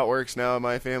you know how it works now in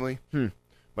my family?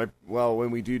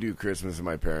 When we do Christmas at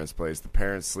my parents' place, the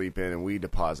parents sleep in and we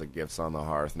deposit gifts on the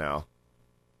hearth now.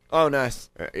 Oh, nice.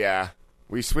 Yeah,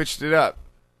 we switched it up.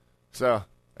 So,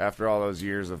 after all those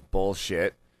years of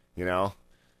bullshit, you know,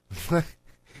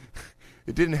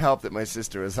 it didn't help that my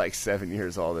sister was like 7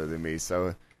 years older than me,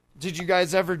 so... Did you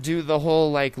guys ever do the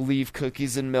whole like leave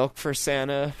cookies and milk for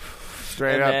Santa?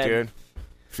 Straight And up, then, dude.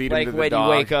 Feed him Like to the when dog. you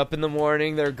wake up in the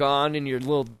morning, they're gone, and your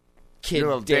little kid Your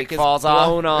little dick is falls off.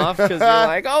 blown off because you're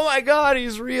like, oh my god,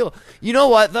 he's real. You know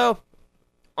what though?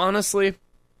 Honestly,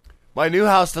 My new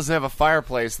house doesn't have a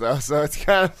fireplace, though, so it's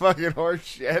kind of fucking horse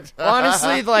shit.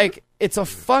 honestly, like it's a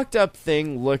fucked up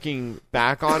thing looking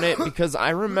back on it because I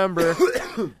remember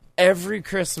every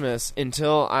Christmas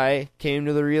until I came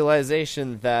to the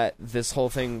realization that this whole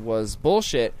thing was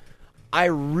bullshit. I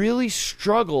really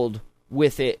struggled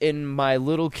with it in my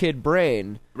little kid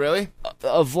brain Really?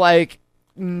 of like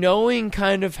knowing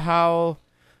kind of how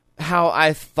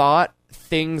I thought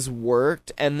things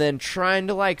worked and then trying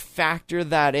to like factor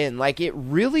that in. Like it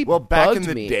really Well, back bugged in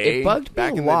the me. day, It bugged me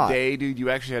back a in lot. the day, dude, you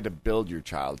actually had to build your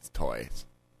child's toys,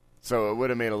 so it would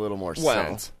have made a little more Well,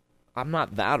 sense. I'm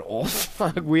not that old.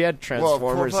 Fuck, we had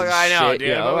Transformers fuck, and I know, shit, dude.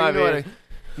 you know? But I you know mean, what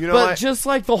you know but what? just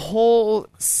like the whole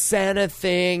Santa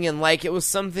thing, and like it was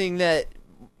something that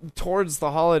towards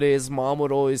the holidays, Mom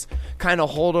would always kind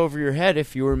of hold over your head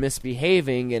if you were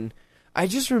misbehaving. And I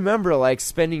just remember like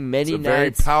spending many It's a very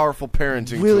nights powerful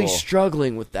parenting really tool.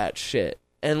 struggling with that shit.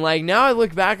 And like now I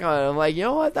look back on it, I'm like, you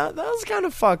know what? That was kind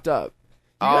of fucked up.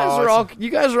 You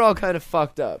guys are all kind of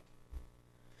fucked up.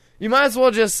 You might as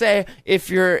well just say if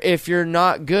you're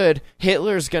not good,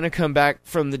 Hitler's gonna come back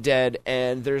from the dead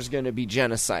and there's gonna be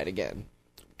genocide again.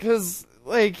 'Cause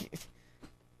like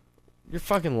you're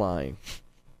fucking lying.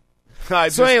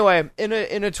 So anyway, in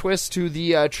a twist to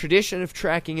the tradition of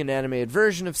tracking an animated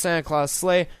version of Santa Claus'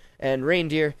 sleigh and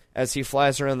reindeer as he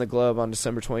flies around the globe on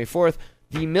December 24th,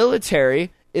 the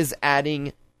military is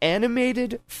adding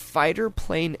animated fighter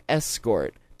plane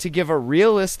escort to give a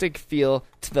realistic feel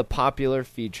to the popular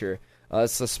feature.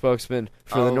 It's the spokesman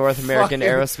for the North American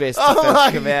Aerospace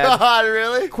Defense Command. God,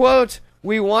 really? Quote,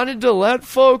 "We wanted to let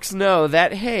folks know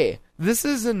that, hey, this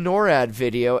is a NORAD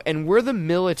video, and we're the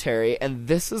military, and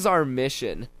this is our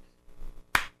mission."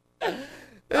 It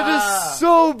is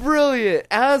so brilliant.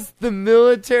 As the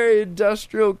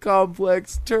military-industrial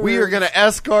complex turns... We are going to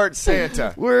escort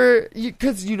Santa.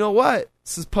 Because you know what?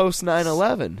 This is post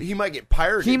 9/11. He might get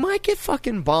pirated. He might get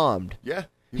fucking bombed. Yeah.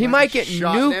 He might get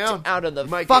shot nuked down. out of the He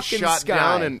might fucking get shot sky.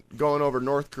 down and going over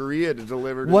North Korea to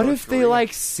deliver to What North if they Korea.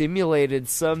 like simulated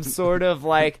some sort of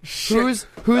like who's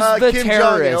the Kim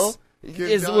terrorist?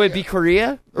 Jong-il. Would it be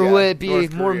Korea or Yeah, would it be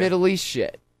North more Korea. Middle East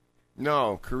shit?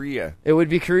 No, Korea. It would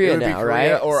be Korea It would be now,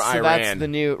 Korea right? or so Iran. That's the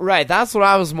new right. That's what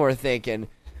I was more thinking.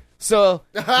 So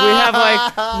we have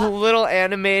like little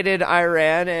animated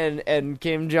Iran and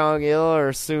Kim Jong-il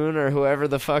or Soon or whoever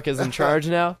the fuck is in charge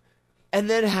now. And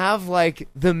then have, like,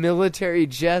 the military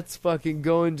jets fucking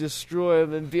go and destroy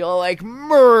them and be all like,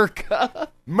 Merca!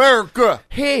 America!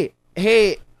 Hey,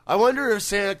 I wonder if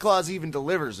Santa Claus even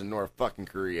delivers in North fucking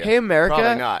Korea. hey, America,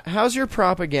 Probably not. how's your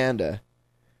propaganda?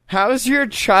 How's your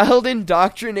child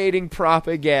indoctrinating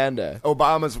propaganda?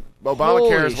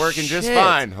 Obamacare is working just shit.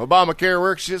 fine. Obamacare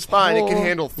works just fine. It can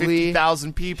handle Holy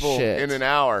 50,000 people shit. in an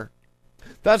hour.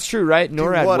 That's true, right?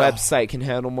 NORAD what a- website can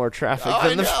handle more traffic I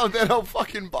than the know, they don't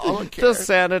fucking The Obamacare.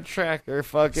 Santa tracker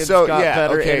fucking So, got yeah,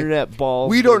 better okay. internet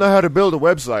balls. We don't know how to build a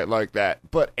website like that.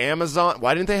 But Amazon,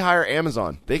 why didn't they hire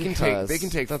Amazon? They can Because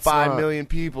take that's 5 not- million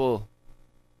people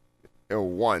at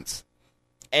once.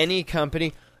 Any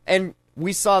company. And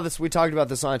we saw this, we talked about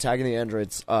this on Attacking the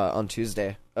Androids on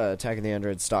Tuesday,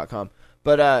 attackingtheandroids.com.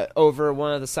 But over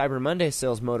one of the Cyber Monday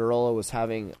sales, Motorola was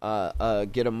having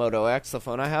get a Moto X, the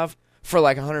phone I have, for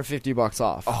like $150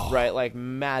 off, right? Like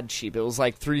mad cheap. It was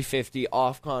like $350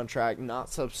 off contract, not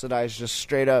subsidized, just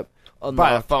straight up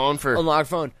Buy a phone for... unlocked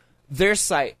phone. Their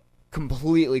site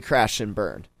completely crashed and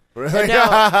burned. Really? And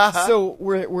now, so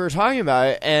we're talking about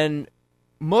it, and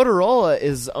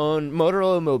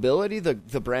Motorola Mobility,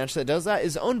 the branch that does that,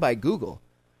 is owned by Google.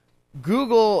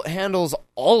 Google handles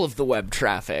all of the web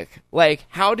traffic. Like,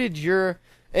 how did your...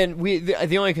 And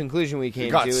the only conclusion we came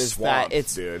to is swamped, that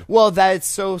it's dude. that it's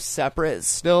so separate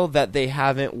still that they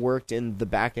haven't worked in the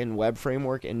back-end web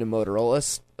framework into Motorola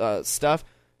stuff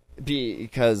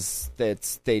because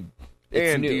it's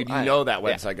and, new. dude, you know that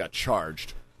website got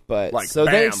charged. But like, so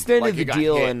they bam, extended like the it got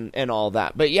deal hit. and all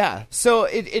that. But yeah, so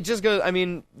it just goes. I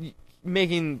mean,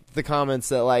 making the comments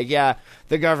that like, yeah,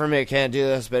 the government can't do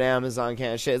this, but Amazon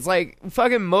can't. Shit, it's like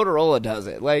fucking Motorola does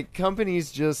it. Like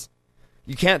companies just.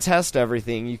 You can't test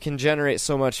everything. You can generate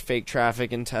so much fake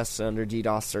traffic and test under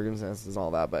DDoS circumstances and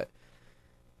all that, but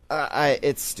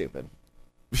it's stupid.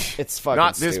 It's fucking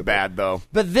Not stupid. this bad, though.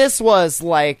 But this was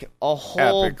like a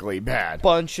whole Epically bad.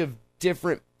 bunch of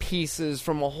different pieces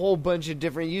from a whole bunch of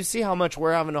different... You see how much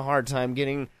we're having a hard time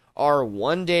getting our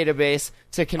one database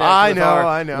to connect with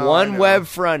our one web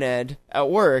front end at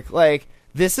work. Like,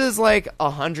 this is like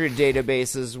 100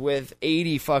 databases with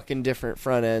 80 fucking different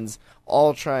front ends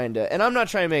all trying to... And I'm not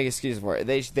trying to make excuses for it.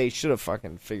 They should have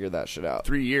fucking figured that shit out.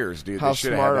 3 years, dude. How They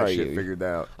should have smart had are that shit you? figured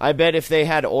out. I bet if they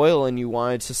had oil and you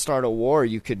wanted to start a war,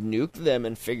 you could nuke them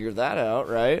and figure that out,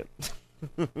 right?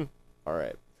 All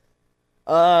right.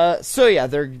 So yeah,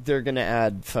 they're gonna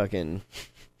add fucking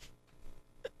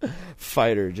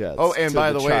fighter jets. Oh, and to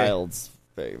by the way- child's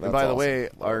thing. And That's by the awesome. way,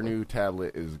 our new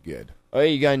tablet is good. Oh, yeah,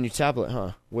 you got a new tablet,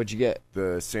 huh? What'd you get?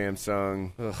 The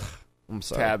Samsung I'm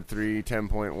sorry. Tab 3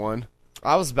 10.1.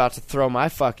 I was about to throw my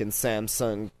fucking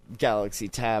Samsung Galaxy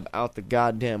Tab out the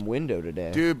goddamn window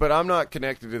today. Dude, but I'm not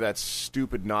connected to that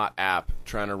stupid Not app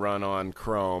trying to run on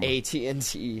Chrome.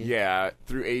 AT&T. Yeah,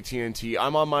 through AT&T.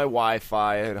 I'm on my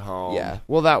Wi-Fi at home. Yeah.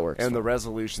 Well, that works. And the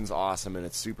resolution's awesome, and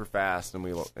it's super fast,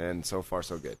 and so far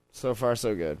so good. So far,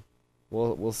 so good.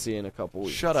 We'll see in a couple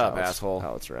weeks. Shut up, how asshole.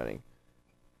 How it's running.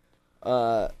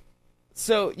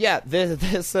 So yeah,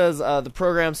 this says the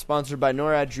program sponsored by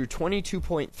NORAD drew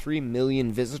 22.3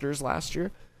 million visitors last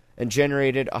year, and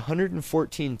generated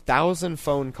 114,000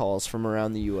 phone calls from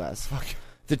around the U.S.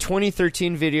 The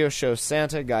 2013 video shows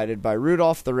Santa guided by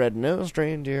Rudolph the Red-Nosed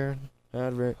Reindeer.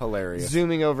 Hilarious.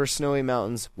 Zooming over snowy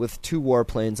mountains with 2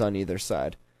 warplanes on either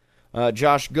side.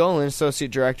 Josh Golan,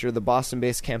 associate director of the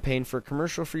Boston-based Campaign for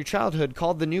Commercial-Free Childhood,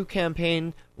 called the new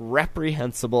campaign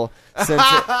reprehensible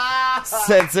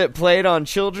since it played on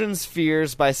children's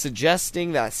fears by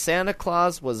suggesting that Santa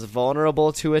Claus was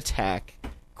vulnerable to attack.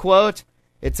 Quote,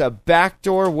 "It's a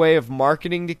backdoor way of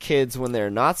marketing to kids when they're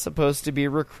not supposed to be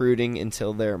recruiting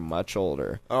until they're much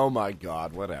older." Oh my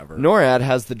God, whatever. NORAD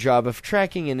has the job of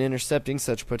tracking and intercepting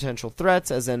such potential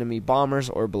threats as enemy bombers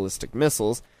or ballistic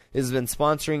missiles. It has been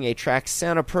sponsoring a Track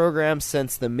Santa program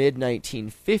since the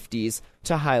mid-1950s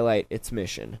to highlight its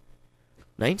mission.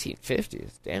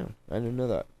 1950s? Damn, I didn't know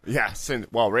that. Yeah,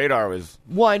 radar was...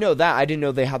 Well, I know that. I didn't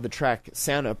know they had the Track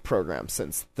Santa program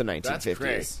since the 1950s. That's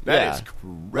great. That is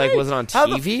great. Like, was it on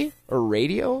TV or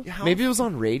radio? Maybe it was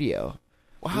on radio.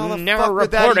 Well, how the Now fuck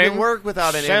would that even reporting work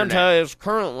without an Santa internet? is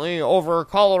currently over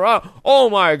Colorado. Oh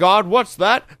my God, what's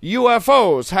that?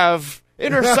 UFOs have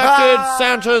intercepted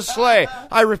Santa's sleigh.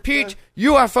 I repeat,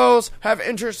 UFOs have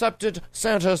intercepted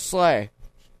Santa's sleigh.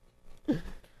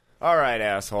 All right,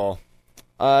 asshole.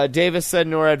 Davis said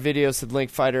NORAD videos had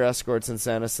linked fighter escorts and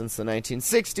Santa since the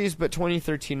 1960s, but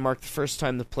 2013 marked the first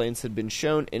time the planes had been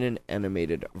shown in an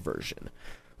animated version.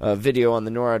 A video on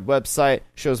the NORAD website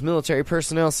shows military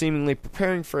personnel seemingly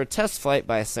preparing for a test flight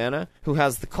by a Santa who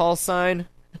has the call sign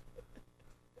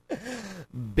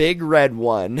Big Red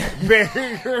One. Big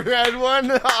Red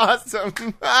One? Awesome.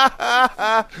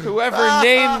 Whoever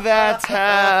named that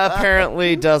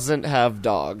apparently doesn't have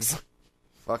dogs.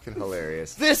 Fucking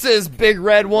hilarious. This is Big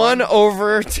Red One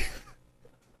over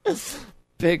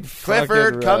Big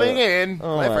Clifford coming in.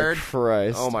 Oh Clifford. my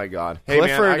Christ. Oh my God. Hey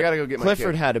Clifford, man, I gotta go get my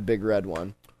Clifford kid. had a Big Red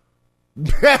One.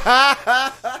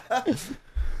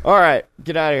 All right,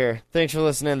 get out of here. Thanks for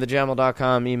listening to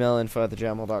thejamel.com. Email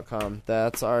info@thejamel.com.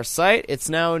 That's our site. It's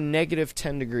now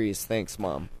 -10 degrees. Thanks,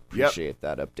 Mom. Appreciate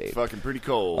that update. Fucking pretty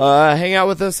cold. Hang out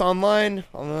with us online.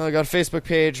 I got a Facebook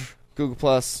page, Google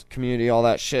Plus, community, all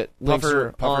that shit. Links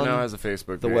are Puffer on now has a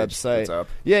Facebook the page. website. What's up?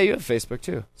 Yeah, you have Facebook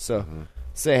too. So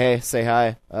say hey, say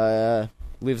hi.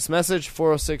 Leave us a message,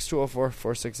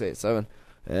 406-204-4687.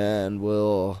 And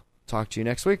we'll talk to you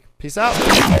next week. Peace out.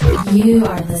 You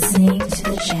are listening to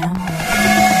The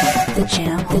Jamel.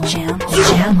 The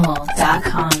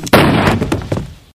Jamel.com.